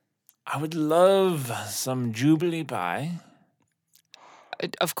for you. I would love some Jubilee pie.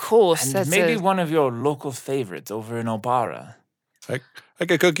 Of course. And That's maybe one of your local favorites over in Obara. I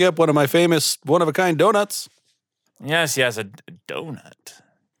could cook you up one of my famous one-of-a-kind donuts. Yes, a donut.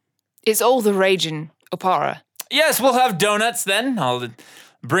 It's all the rage in Opara. Yes, we'll have donuts then. I'll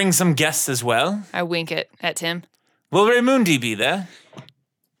bring some guests as well. I wink at Tim. Will Raymundi be there?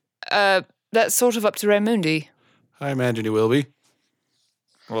 That's sort of up to Raymundi. I imagine he will be.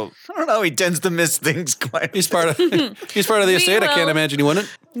 Well, I don't know. He tends to miss things quite. He's part of the estate. I can't imagine he wouldn't.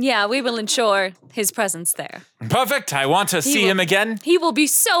 Yeah, we will ensure his presence there. perfect. I want to see will- him again. He will be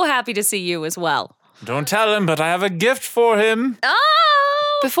so happy to see you as well. Don't tell him, but I have a gift for him.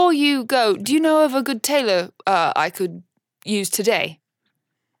 Oh! Before you go, do you know of a good tailor I could use today?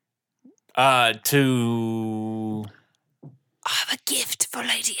 To... I have a gift for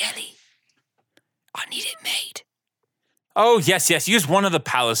Lady Ellie. I need it made. Oh, yes. Use one of the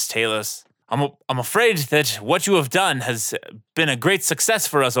palace tailors. I'm afraid that what you have done has been a great success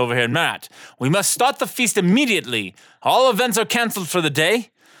for us over here in Merat. We must start the feast immediately. All events are canceled for the day.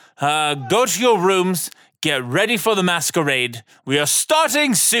 Go to your rooms. Get ready for the masquerade. We are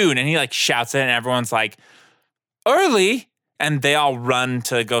starting soon. And he like shouts it, and everyone's like, early. And they all run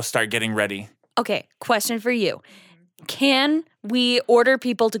to go start getting ready. Okay, question for you. Can we order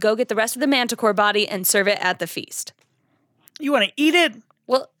people to go get the rest of the manticore body and serve it at the feast? You want to eat it?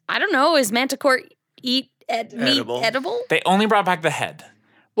 Well, I don't know. Is manticore meat Edible. edible? They only brought back the head.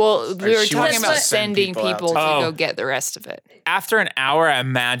 Well, we were she talking wants about to send sending people out people to to- go get the rest of it. After an hour, I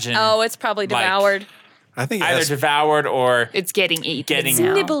imagine Oh, it's probably Like- devoured. I think it either has, devoured or It's getting eaten. Getting-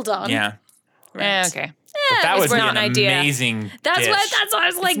 now. Nibbled on. yeah. Okay. That would be not an an idea. amazing That's dish. what I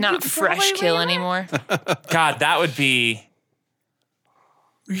was like. It's not fresh probably kill right. anymore. God, that would be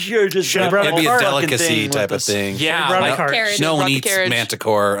You're just Should've brought it'd be a fucking delicacy thing with type of this. thing. yeah. brought a Like, cart. Carriage. No Brought one the eats carriage.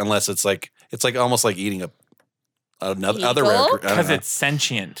 manticore unless it's like almost like eating another other rare. Eagle? I don't because know. it's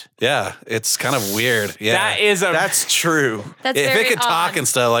sentient. Yeah, it's kind of weird. Yeah, That is a That's true. That's if very it could talk odd. and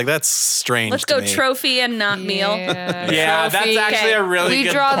stuff, like that's strange. Let's to go me. trophy and not meal. yeah. That's Trophy. actually a really We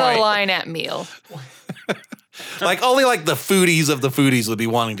good draw point. the line at meal. Like only like the foodies of the foodies would be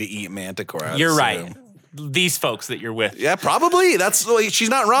wanting to eat manticore. I would You're assume. right. These folks that you're with. Yeah, probably. That's she's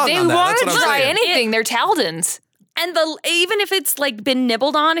not wrong They on that. want That's to what I'm try saying. anything. They're Taldans. And even if it's like been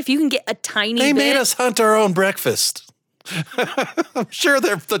nibbled on, if you can get a tiny They bit. made us hunt our own breakfast. I'm sure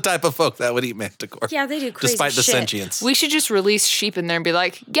they're the type of folk that would eat manticore. Yeah, they do crazy Despite the shit. sentience. We should just release sheep in there and be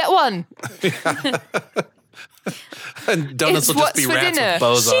like, get one. And donuts It's will just what's be for rats dinner. with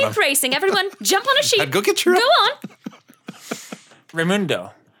bows on them. Sheep racing. Everyone, jump on a sheep. I'd go get your Go on.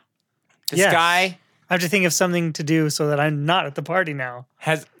 Raimundo. This Yes. guy I have to think of something to do so that I'm not at the party now.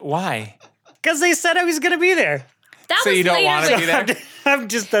 has why? Because they said I was going to be there. That So was you don't later want to be than- there? That's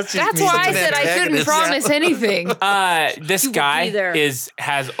just That's me. why I an said I couldn't antagonist. promise anything. This will guy be there.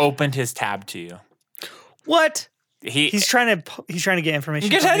 has opened his tab to you. What? He's He's trying to get information.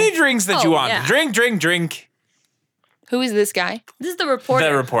 get from me. any drinks that you Oh, want. yeah. Drink. Who is this guy? This is the reporter.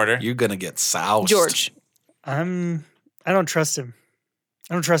 The reporter. You're gonna get soused. George. I don't trust him.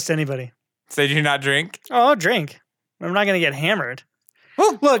 I don't trust anybody. So do you not drink? Oh, I'll drink. I'm not going to get hammered.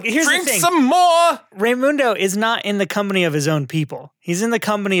 Look, here's Drink the thing. some more. Raimundo is not in the company of his own people. He's in the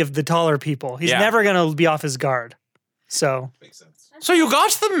company of the taller people. He's Yeah. never going to be off his guard. So, So you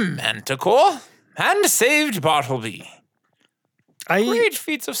got the manticore and saved Bartleby. Great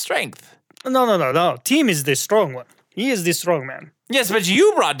feats of strength. No. Team is the strong one. He is the strong man. Yes, but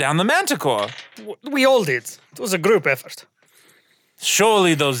you brought down the manticore. We all did. It was a group effort.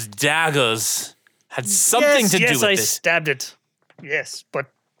 Surely those daggers had something to do yes, with I this. stabbed it. Yes, but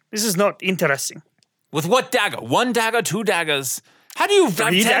this is not interesting. With what dagger? One dagger, two daggers? How do you have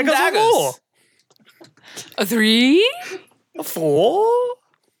 3 10 daggers or daggers? more? A 3? 4?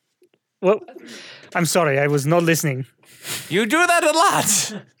 Well, I'm sorry, I was not listening. You do that a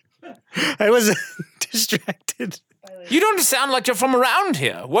lot. I was distracted. You don't sound like you're from around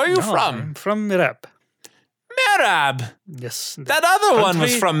here. Where are you from? I'm from Mirab. Merab. Yes. That other one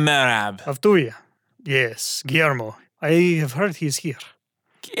was Country from Merab. of Tuya. Yes, Guillermo. I have heard he's here.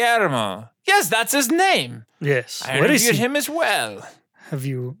 Guillermo. Yes, that's his name. Yes. I Where is interviewed he? him as well. Have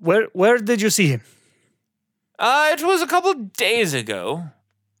you? Where did you see him? It was a couple days ago.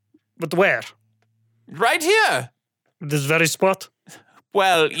 But where? Right here. This very spot?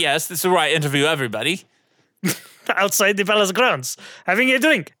 Well, yes, this is where I interview everybody. Outside the palace grounds, having a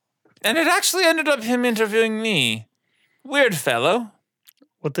drink. And it actually ended up him interviewing me. Weird fellow.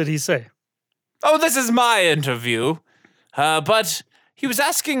 What did he say? Oh, this is my interview. But he was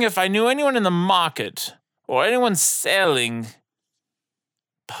asking if I knew anyone in the market or anyone selling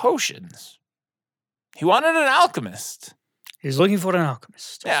potions. He wanted an alchemist. He's looking for an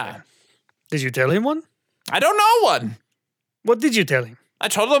alchemist. Yeah. Did you tell him one? I don't know one. What did you tell him? I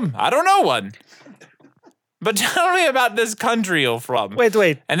told him I don't know one. But tell me about this country you're from. Wait.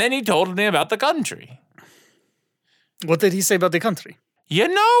 And then he told me about the country. What did he say about the country? You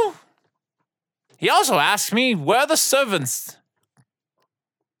know, he also asked me where the servants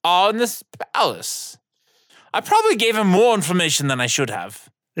are in this palace. I probably gave him more information than I should have.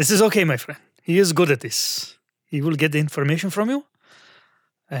 This is okay, my friend. He is good at this. He will get the information from you.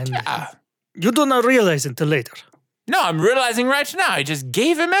 And you do not realize until later. No, I'm realizing right now. I just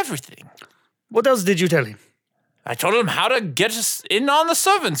gave him everything. What else did you tell him? I told him how to get us in on the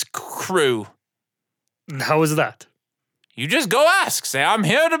servants' crew. How is that? You just go ask. Say, I'm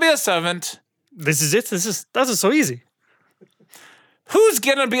here to be a servant. This is it? That is so easy. Who's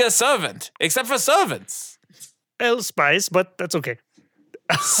gonna be a servant? Except for servants. Well, spies, but that's okay.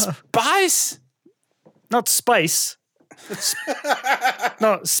 Spice? Not spice.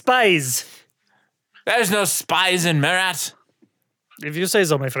 No, spies. There's no spies in Merat. If you say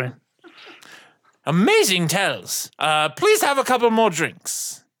so, my friend. Amazing tales. Please have a couple more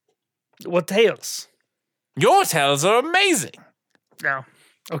drinks. What tales? Your tales are amazing. No.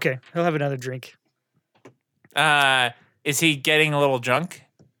 Okay, he'll have another drink. Is he getting a little drunk?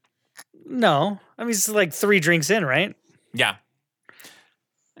 No. I mean, it's like 3 drinks in, right? Yeah.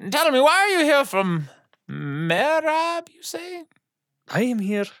 Tell me, why are you here from Merab, you say? I am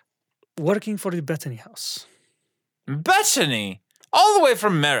here working for the Bethany house. Bethany? All the way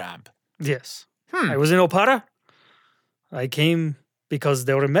from Merab? Yes. I was in Opara. I came because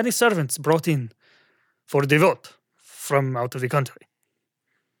there were many servants brought in for the vote from out of the country.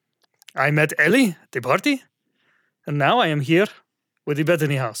 I met Ellie at the party, and now I am here with the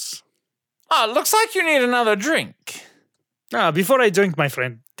Bethany house. Looks like you need another drink. Before I drink, my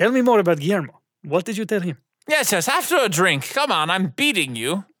friend, tell me more about Guillermo. What did you tell him? Yes, after a drink. Come on, I'm beating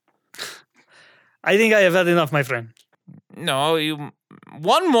you. I think I have had enough, my friend. No,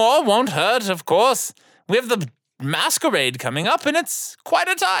 one more won't hurt, of course. We have the masquerade coming up, and it's quite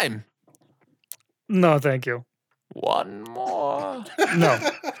a time. No, thank you. One more. No.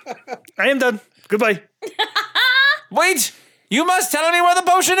 I am done. Goodbye. Wait! You must tell me where the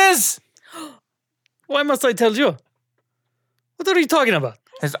potion is! Why must I tell you? What are you talking about?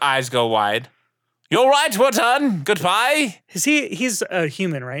 His eyes go wide. You're right, we're done. Goodbye. He's a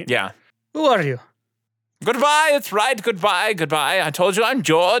human, right? Yeah. Who are you? Goodbye, it's right. Goodbye. I told you I'm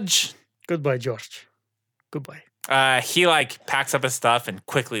George. Goodbye, George. Goodbye. He packs up his stuff and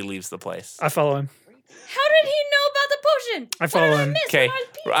quickly leaves the place. I follow him. How did he know about the potion? I follow what did him. I miss? Okay,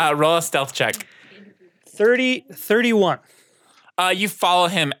 What I was roll a stealth check. 31. You follow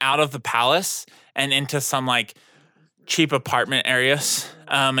him out of the palace and into some cheap apartment areas.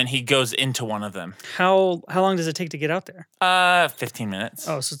 And he goes into one of them. How long does it take to get out there? 15 minutes.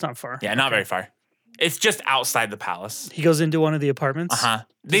 Oh, so it's not far. Yeah, not very far. It's just outside the palace. He goes into one of the apartments? Uh-huh.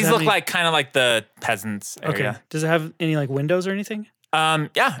 Does These it have look any- kind of like the peasants area. Okay. Does it have any windows or anything? Yeah,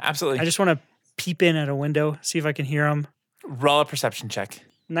 absolutely. I just want to peep in at a window, see if I can hear him. Roll a perception check.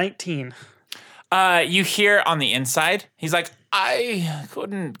 19. You hear on the inside, he's like, I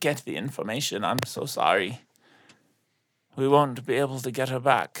couldn't get the information. I'm so sorry. We won't be able to get her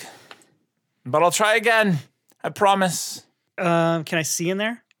back. But I'll try again. I promise. Can I see in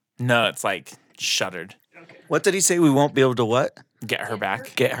there? No, it's shuttered. What did he say? We won't be able to what? Get her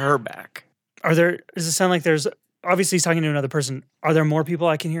back. Get her back. Does it sound like there's, obviously he's talking to another person. Are there more people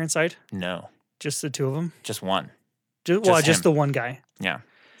I can hear inside? No, Just the 2 of them? just one. Just him. the one guy. Yeah.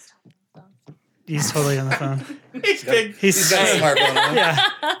 He's totally on the phone. He's big. He's Got a smartphone on. yeah.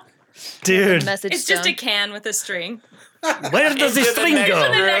 Dude, Message It's just a stone. can with a string. where does the Into the string next go? The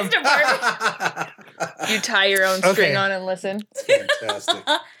next apartment. You tie your own Okay. string on and listen. Fantastic.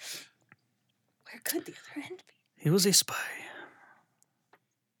 Where could the other end be? He was a spy.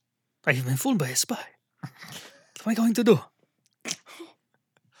 I have been fooled by a spy. What am I going to do?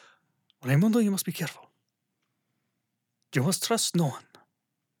 Raimundo, you must be careful. You must trust no one.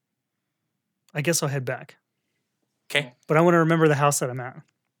 I guess I'll head back. Okay. But I want to remember the house that I'm at.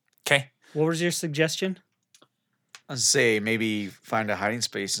 Okay. What was your suggestion? I'd say maybe find a hiding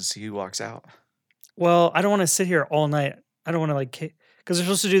space and see who walks out. Well, I don't want to sit here all night. I don't want to because they're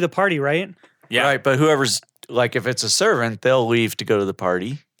supposed to do the party, right? Yeah. Right, but whoever's if it's a servant, they'll leave to go to the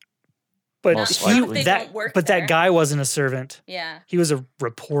party. But Most likely. They that don't work but there. that guy wasn't a servant. Yeah. He was a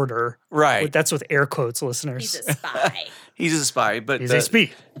reporter. Right. That's with air quotes, listeners. He's a spy. He's a spy, but He's a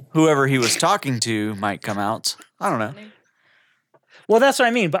spy. whoever he was talking to might come out. I don't know. Well, that's what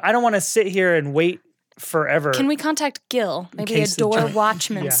I mean. But I don't want to sit here and wait forever. Can we contact Gil? Maybe a case the door giant-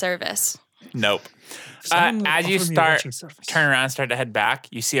 watchman Yeah. service. Nope. Someone As you offer me a start, watching service. turn around, start to head back,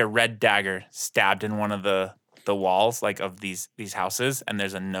 you see a red dagger stabbed in one of the walls, of these houses, and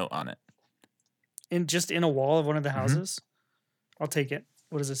there's a note on it. in a wall of one of the Mm-hmm. houses. I'll take it.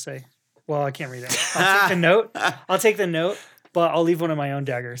 What does it say? Well, I can't read it. I'll take the note. I'll take the note, but I'll leave one of my own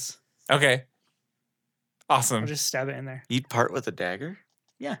daggers. Okay. Awesome. I'll just stab it in there. You'd part with a dagger?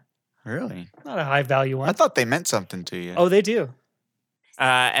 Yeah. Really? Not a high value one. I thought they meant something to you. Oh, they do.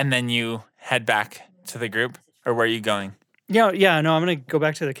 And then you head back to the group, or where are you going? Yeah. No, I'm gonna go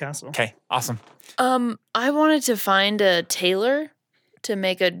back to the castle. Okay, awesome. I wanted to find a tailor to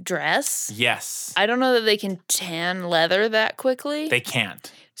make a dress. Yes, I don't know that they can tan leather that quickly. they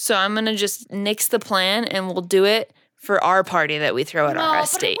can't. So I'm gonna just nix the plan and we'll do it for our party that we throw at No, our but I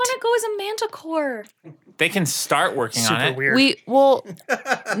estate. want to go as a manticore. They can start working on Super it.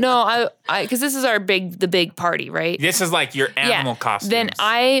 weird. No, I because this is the big party, right? This is like your animal costumes. Then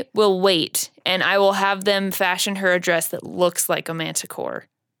I will wait, and I will have them fashion her a dress that looks like a manticore,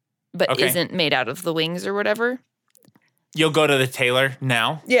 but Okay. isn't made out of the wings or whatever. You'll go to the tailor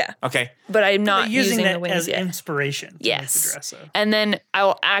now? Yeah. Okay. But I'm not They're using the that wings as yet. inspiration to make Yes. the dress. And then I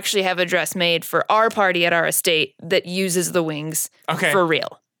will actually have a dress made for our party at our estate that uses the wings Okay. for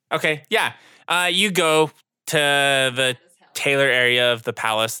real. Okay. Yeah. You go to the tailor area of the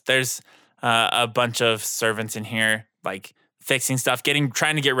palace. There's a bunch of servants in here, like fixing stuff,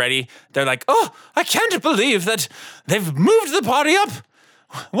 trying to get ready. They're like, oh, I can't believe that they've moved the party up.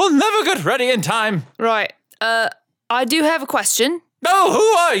 We'll never get ready in time. Right. I do have a question. No, who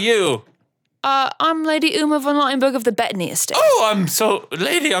are you? I'm Lady Uma von Lautenberg of the Bettany estate. Oh,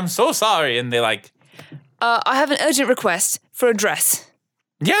 lady, I'm so sorry. And they like, I have an urgent request for a dress.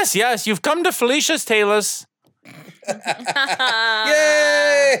 yes, you've come to Felicia's Tailors.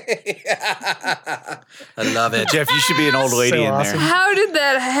 Yay! I love it. Jeff, you should be an old lady So in awesome. there. How did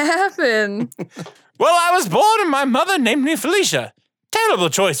that happen? Well, I was born and my mother named me Felicia. Terrible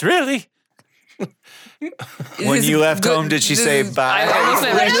choice, really. When you left home, did she say bye? I was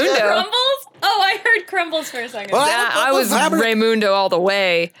Raymundo. Crumbles? Oh, I heard crumbles for a second. I was Raymundo all the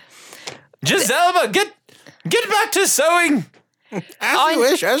way. Giselba, get back to sewing.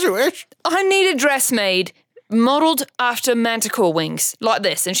 As you wish. I need a dress made, modeled after manticore wings, like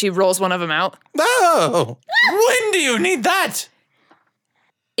this. And she rolls one of them out. Oh. When do you need that?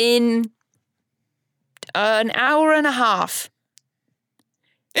 In an hour and a half.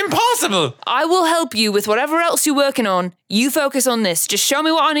 Impossible. I will help you with whatever else you're working on. You focus on this. Just show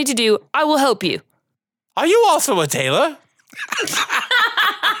me what I need to do. I will help you. Are you also a tailor?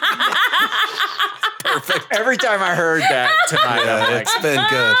 Perfect. Every time I heard that tonight, I'm like, It's been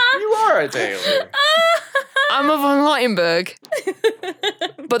good. you are a tailor. I'm a von Lautenberg.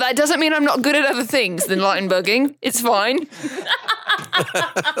 But that doesn't mean I'm not good at other things than Lautenberging. It's fine.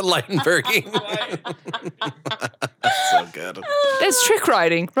 Lightenberging. So good. There's trick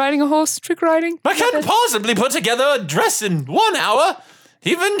riding. Riding a horse, trick riding. I can't possibly put together a dress in 1 hour.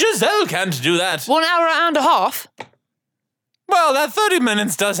 Even Giselle can't do that. 1 hour and a half. Well, that 30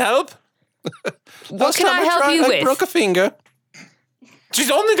 minutes does help. What can I help you I with? broke a finger.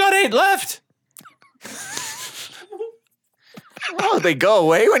 She's only got 8 left. Oh, they go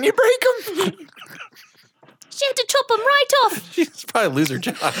away when you break them? She had to chop them right off. She's probably lose her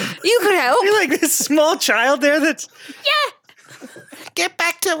job. You could help. You're like this small child there that's Yeah. Get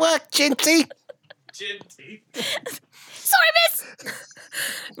back to work, Chinty. Sorry, miss.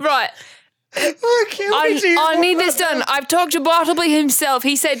 Right. I need this done. I've talked to Bartleby himself.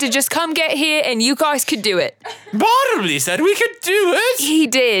 He said to just come get here and you guys could do it. Bartleby said we could do it. He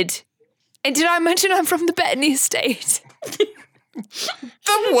did. And did I mention I'm from the Bettany estate?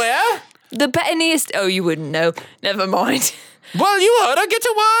 Then where? The Bettany estate. Oh, you wouldn't know. Never mind. Well, you heard her get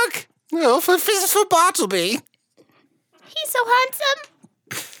to work. No, for Bartleby. He's so handsome.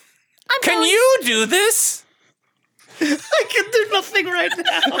 Can you do this? I can do nothing right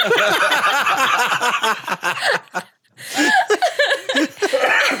now.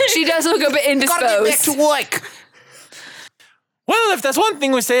 She does look a bit indisposed. work. Well, if there's one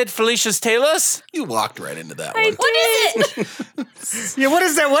thing we say at Felicia's Tailors, You walked right into that What one. is it? Yeah, what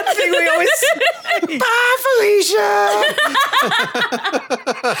is that one thing we always say? Bye, Felicia!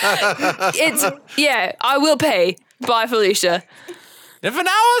 It's, I will pay. Bye, Felicia. if an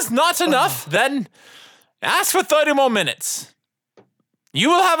hour's not enough, then ask for 30 more minutes. You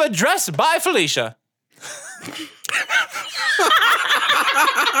will have a dress by Felicia.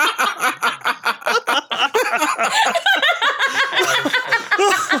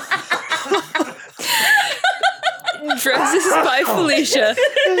 Dresses by Felicia.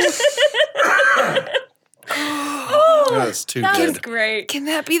 That's too That was good. great. Can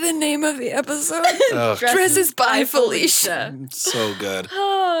that be the name of the episode? Oh, Dresses by Felicia. so good.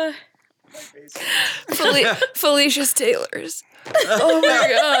 Oh, Felicia's Tailors. Oh my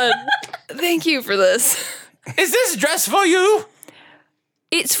god. Thank you for this. Is this dress for you?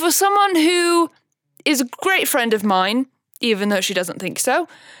 It's for someone who is a great friend of mine, even though she doesn't think so.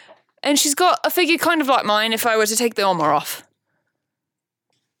 And she's got a figure kind of like mine if I were to take the armor off.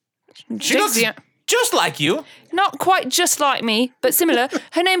 She looks just like you. Not quite just like me, but similar.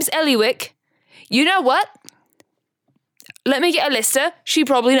 Her name's Eliwick. You know what? Let me get a lister. She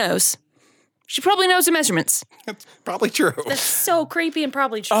probably knows. She probably knows the measurements. That's probably true. that's so creepy and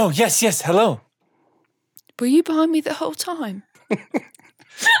probably true. Oh, yes, hello. Were you behind me the whole time?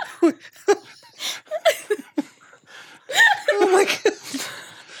 Oh my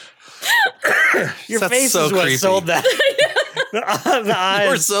God. Your That's face so is what creepy. sold that. The eyes.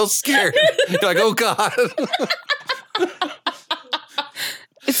 We're so scared. You're like, oh God.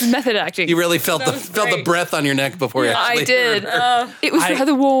 It's method acting. You really felt the breath on your neck before you actually I did. heard. It was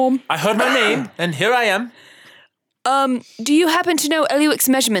rather warm. I heard my name, and here I am. Do you happen to know Eliwick's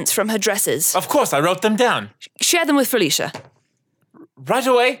measurements from her dresses? Of course, I wrote them down. Share them with Felicia. Right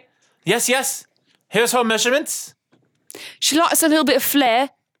away. Yes. Here's her measurements. She likes a little bit of flair.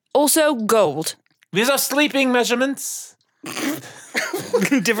 Also, gold. These are sleeping measurements.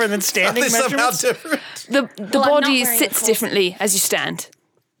 Different than standing Are they somehow measurements? different? The Well, I'm not body wearing a sits corset. differently as you stand.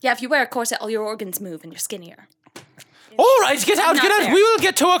 Yeah, if you wear a corset, all your organs move and you're skinnier. All right, get out. not there. We will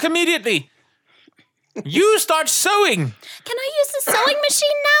get to work immediately. You start sewing. Can I use the sewing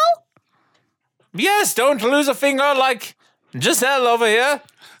machine now? Yes, don't lose a finger like Giselle over here.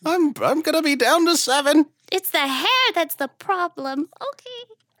 I'm gonna be down to 7. It's the hair that's the problem.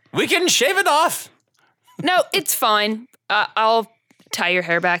 Okay. We can shave it off. No, it's fine. I'll tie your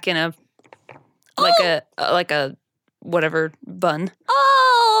hair back in a like a whatever bun.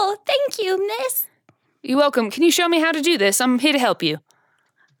 Oh, thank you, miss. You're welcome. Can you show me how to do this? I'm here to help you.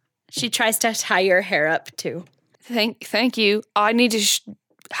 She tries to tie your hair up, too. Thank you. I need to.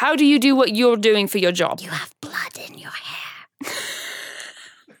 How do you do what you're doing for your job? You have blood in your hair.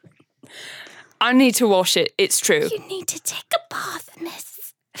 I need to wash it. It's true. You need to take a bath,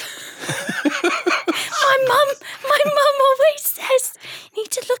 miss. my mum always says you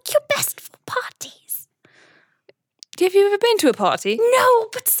need to look your best for parties. Have you ever been to a party? No,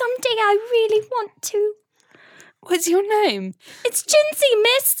 but someday I really want to. What's your name? It's Jinsey,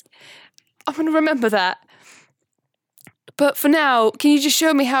 miss. I'm going to remember that. But for now, can you just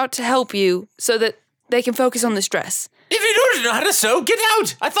show me how to help you so that they can focus on this dress? If you don't know how to sew, get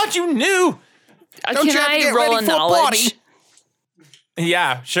out. I thought you knew. Don't you Can have to I get roll ready a for a knowledge? party?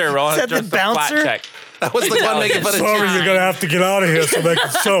 Yeah, sure. Roll Is that just the a flat bouncer? check. That was the one making fun of Sorry, Jim. you're gonna have to get out of here so they can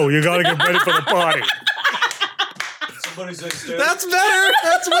sew. You gotta get ready for the party. That's better.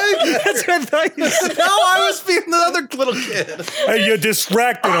 That's way better. That's what I thought you said. No, I was being the other little kid. Hey, you're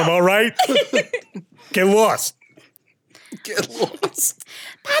distracting them, all right? Get lost. Get lost.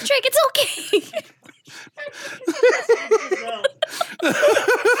 Patrick, it's okay.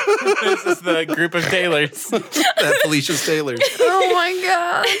 This is the group of tailors. That Felicia's Tailors. Oh my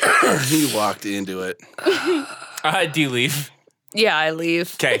god. He walked into it. Do you leave? Yeah, I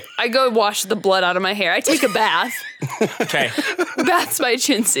leave. Okay. I go wash the blood out of my hair. I take a bath. Okay. Bath's by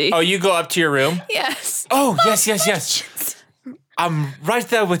Chinsey. Oh, you go up to your room? Yes. Oh, yes. I'm right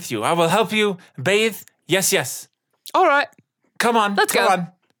there with you. I will help you bathe. Yes. All right. Come on. Let's come go.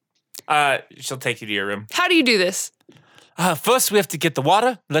 on. She'll take you to your room. How do you do this? First, we have to get the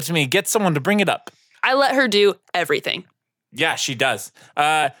water. Let me get someone to bring it up. I let her do everything. Yeah, she does.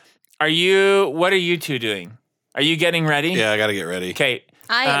 What are you two doing? Are you getting ready? Yeah, I gotta get ready. Okay.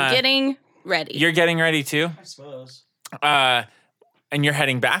 I am getting ready. You're getting ready too? I suppose. And you're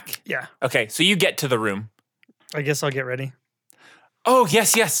heading back? Yeah, Okay, so you get to the room. I guess I'll get ready. Oh,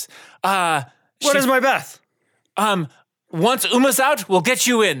 yes. What is my bath? Once Uma's out, we'll get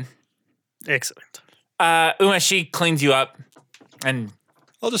you in. Excellent. Uma, she cleans you up and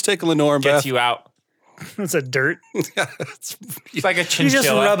I'll just take a Lenore and gets bath. you out. It's a dirt. It's like a You chinchilla. just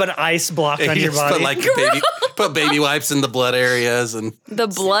rub an ice block on You your just body. put baby wipes in the blood areas and The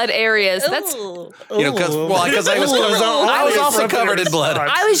blood areas. That's. because I was also covered in blood.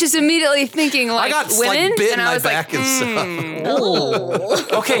 I was just immediately thinking I like got women, like bit in and I my was back like, and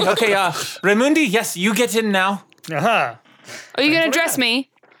stuff. Okay. Raimundi, yes, you get in now. Aha. "Are you gonna dress me?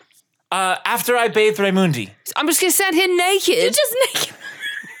 After I bathe Raimundi. I'm just gonna stand here naked." You're just naked.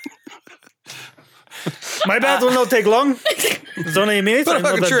 My bath will not take long. It's only a minute. Put a I'm not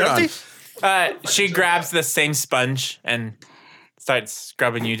fucking that shirt on. dirty. She grabs the same sponge and starts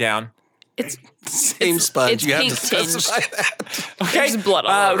scrubbing you down. Same sponge. it's You have to pink tinged. specify that. Okay, There's blood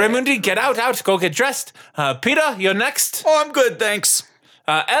all over it. Raimundi, get out, go get dressed. Peter, you're next. Oh, I'm good, thanks.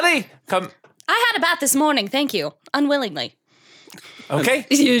 Ellie, come. I had a bath this morning, thank you. Unwillingly. Okay.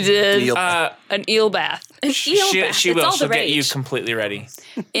 You did Eel. an eel bath An eel She bath. will. It's all She'll the get you rage. completely ready.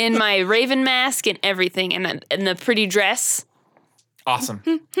 in my raven mask and everything, and the pretty dress. Awesome.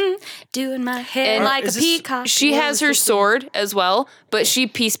 Doing my hair And like a is this- peacock. She has her sword as well, but she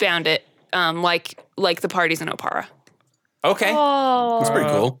piece bound it, like the parties in Opara. Okay. Oh. That's pretty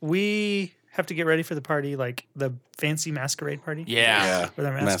cool. We have to get ready for the party, like the fancy masquerade party. Yeah. Yeah. With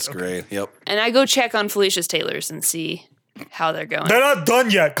our masks, Masquerade. Yep. And I go check on Felicia's tailors and see how they're going. They're not done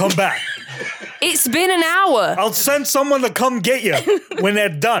yet. Come back. It's been an hour. I'll send someone to come get you when they're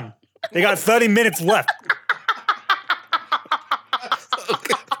done. They got 30 minutes left.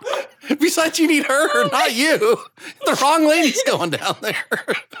 Be Besides, you need her, not you. The wrong lady's going down there.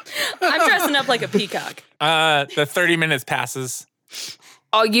 I'm dressing up like a peacock. The 30 minutes passes.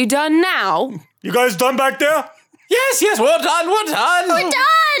 Are you done now? You guys done back there? Yes, we're done.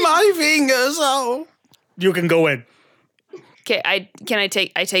 My fingers, oh. You can go in. Okay, I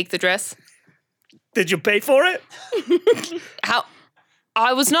take the dress? Did you pay for it? How?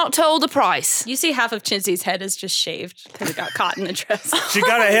 I was not told the price. You see half of Chinsy's head is just shaved because it got caught in the dress. She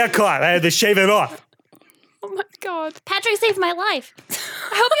got a haircut. I had to shave it off. Oh my god. Patrick saved my life.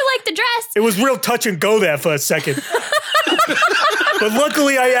 I hope you like the dress. It was real touch and go there for a second. But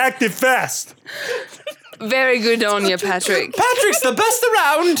luckily I acted fast. Very good on you, Patrick. Patrick's the best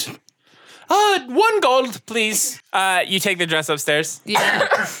around. 1 gold, please. You take the dress upstairs.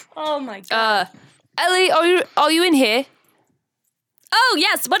 Yeah. Oh my god. Ellie, are you in here? Oh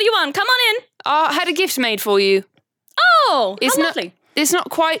yes, what do you want? Come on in. I had a gift made for you. Oh, It's how not lovely. It's not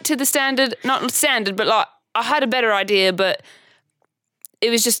quite to the standard, not standard, but like I had a better idea, but it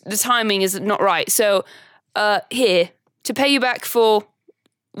was just the timing is not right. So, here to pay you back for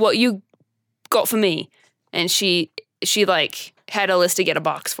what you got for me, and she like had Alyssa get a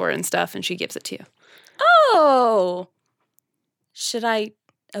box for it and stuff, and she gives it to you. Oh. Should I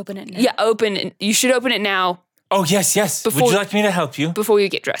open it now? Yeah, open it. You should open it now Oh, yes. Would Before- you like me to help you? before you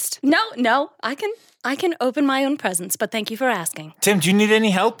get dressed. No, I can open my own presents, but thank you for asking. Tim, do you need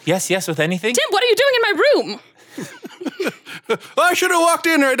any help? Yes, with anything? Tim, what are you doing in my room? I should have walked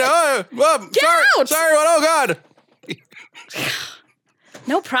in right now. Sorry. out! Sorry, what? Oh, God.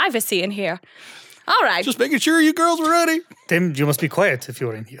 No privacy in here. All right. Just making sure you girls were ready. Tim, you must be quiet if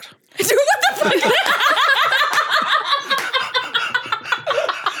you're in here. what the fuck?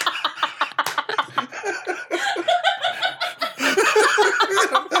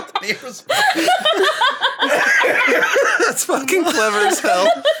 That's fucking clever as hell.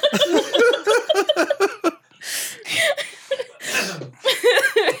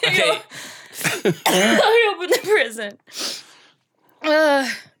 Okay. I opened the present.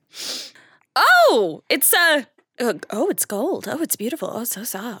 It's gold. Oh, it's beautiful. Oh, it's so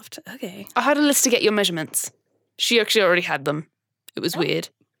soft. Okay. I had Alyssa to get your measurements. She actually already had them. It was weird,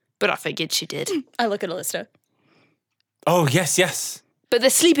 but I figured she did. I look at Alyssa. Oh, yes. But the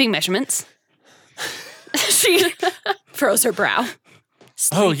sleeping measurements. She froze her brow.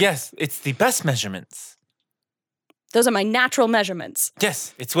 Oh, yes, it's the best measurements. Those are my natural measurements.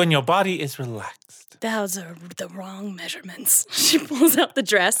 Yes, it's when your body is relaxed. Those are the wrong measurements. She pulls out the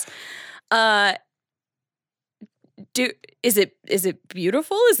dress. Is it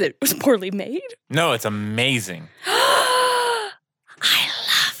beautiful? Is it poorly made? No, it's amazing. I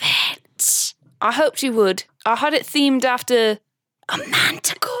love it. I hoped you would. I had it themed after. A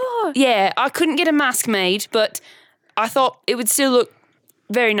manticore. Yeah, I couldn't get a mask made, but I thought it would still look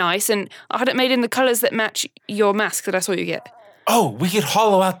very nice, and I had it made in the colours that match your mask that I saw you get. Oh, we could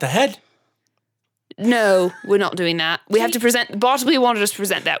hollow out the head? No, we're not doing that. We have to present. Bartleby wanted us to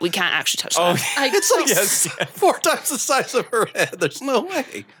present that. We can't actually touch Oh, that. It's like yes. 4 times the size of her head. There's no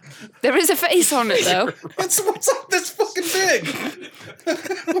way. There is a face on it, though. What's up this fucking big?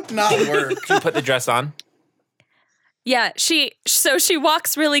 Would not work. You put the dress on. Yeah, she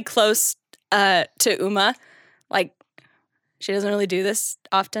walks really close to Uma. Like, she doesn't really do this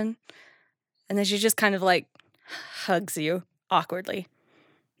often. And then she just kind of like hugs you awkwardly.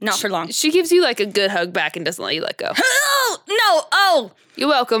 Not for long. She gives you like a good hug back and doesn't let you let go. Oh, no. Oh, You're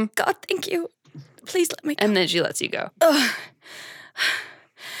welcome. God, thank you. Please let me go. And then she lets you go. I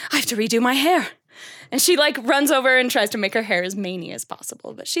have to redo my hair. And she like runs over and tries to make her hair as maney as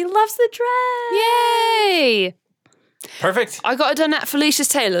possible. But she loves the dress. Yay! Perfect. I got it done at Felicia's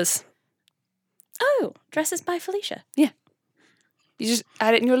Tailors. Oh, dresses by Felicia. You just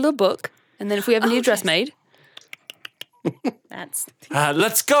add it in your little book, and then if we have a new dress made, That's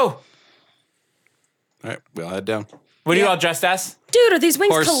Let's go. All right, we'll head down. What are you all dressed as? dude. Are these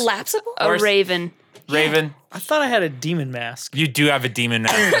wings Horse. collapsible? a raven. Raven. I thought I had a demon mask. You do have a demon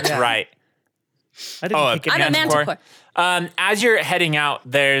mask. That's right. I didn't pick it. I'm a Manticore. manticore. As you're heading out,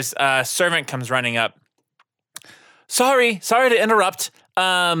 there's a servant comes running up. Sorry to interrupt.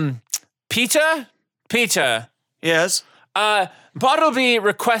 Peter? Yes. Bartleby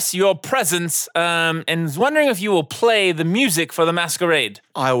requests your presence and is wondering if you will play the music for the masquerade.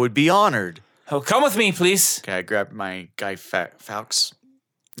 I would be honored. Oh, come with me, please. Okay, I grabbed my Guy Fawkes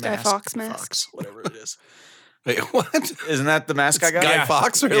mask. Fawkes mask. Fawkes, whatever it is. Wait, what? Isn't that the mask I got? Guy Yeah.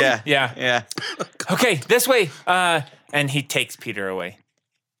 Fawkes, really? Yeah. Yeah. Yeah. Okay, this way. And he takes Peter away.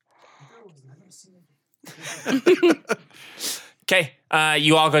 Okay,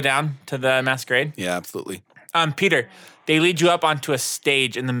 you all go down to the masquerade. Yeah, absolutely. Peter, They lead you up onto a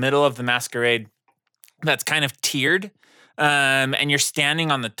stage in the middle of the masquerade that's kind of tiered, and you're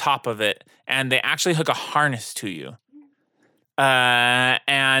standing on the top of it, and they actually hook a harness to you.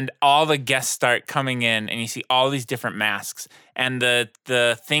 And all the guests start coming in, and you see all these different masks, and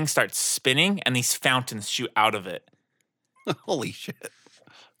the thing starts spinning, and these fountains shoot out of it. Holy shit.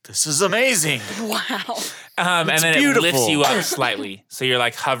 This is amazing. Wow. And then beautiful. it lifts you up slightly, so you're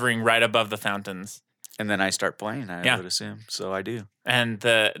like hovering right above the fountains. And then I start playing, I Yeah. would assume. So I do. And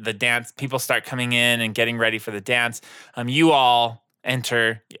the dance, people start coming in and getting ready for the dance. You all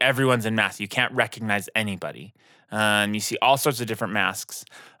enter, everyone's in masks. You can't recognize anybody. You see all sorts of different masks.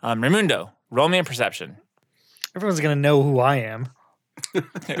 Raimundo, roll me a perception. Everyone's gonna know who I am.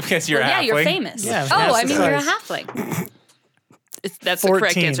 Because you're Yeah, a you're halfling. famous. Yeah, oh, I that's mean, the you're a size. halfling. That's the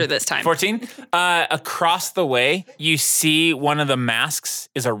correct 14. answer this time. 14. Across the way, you see one of the masks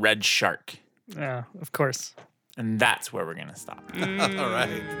is a red shark. Yeah, of course. And that's where we're going to stop. All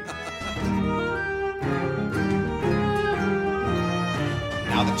right.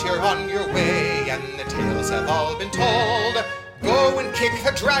 Now that you're on your way and the tales have all been told, go and kick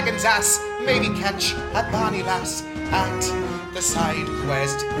the dragon's ass, maybe catch a bonny lass at the side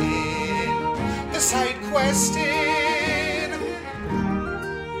quest inn. The side quest inn.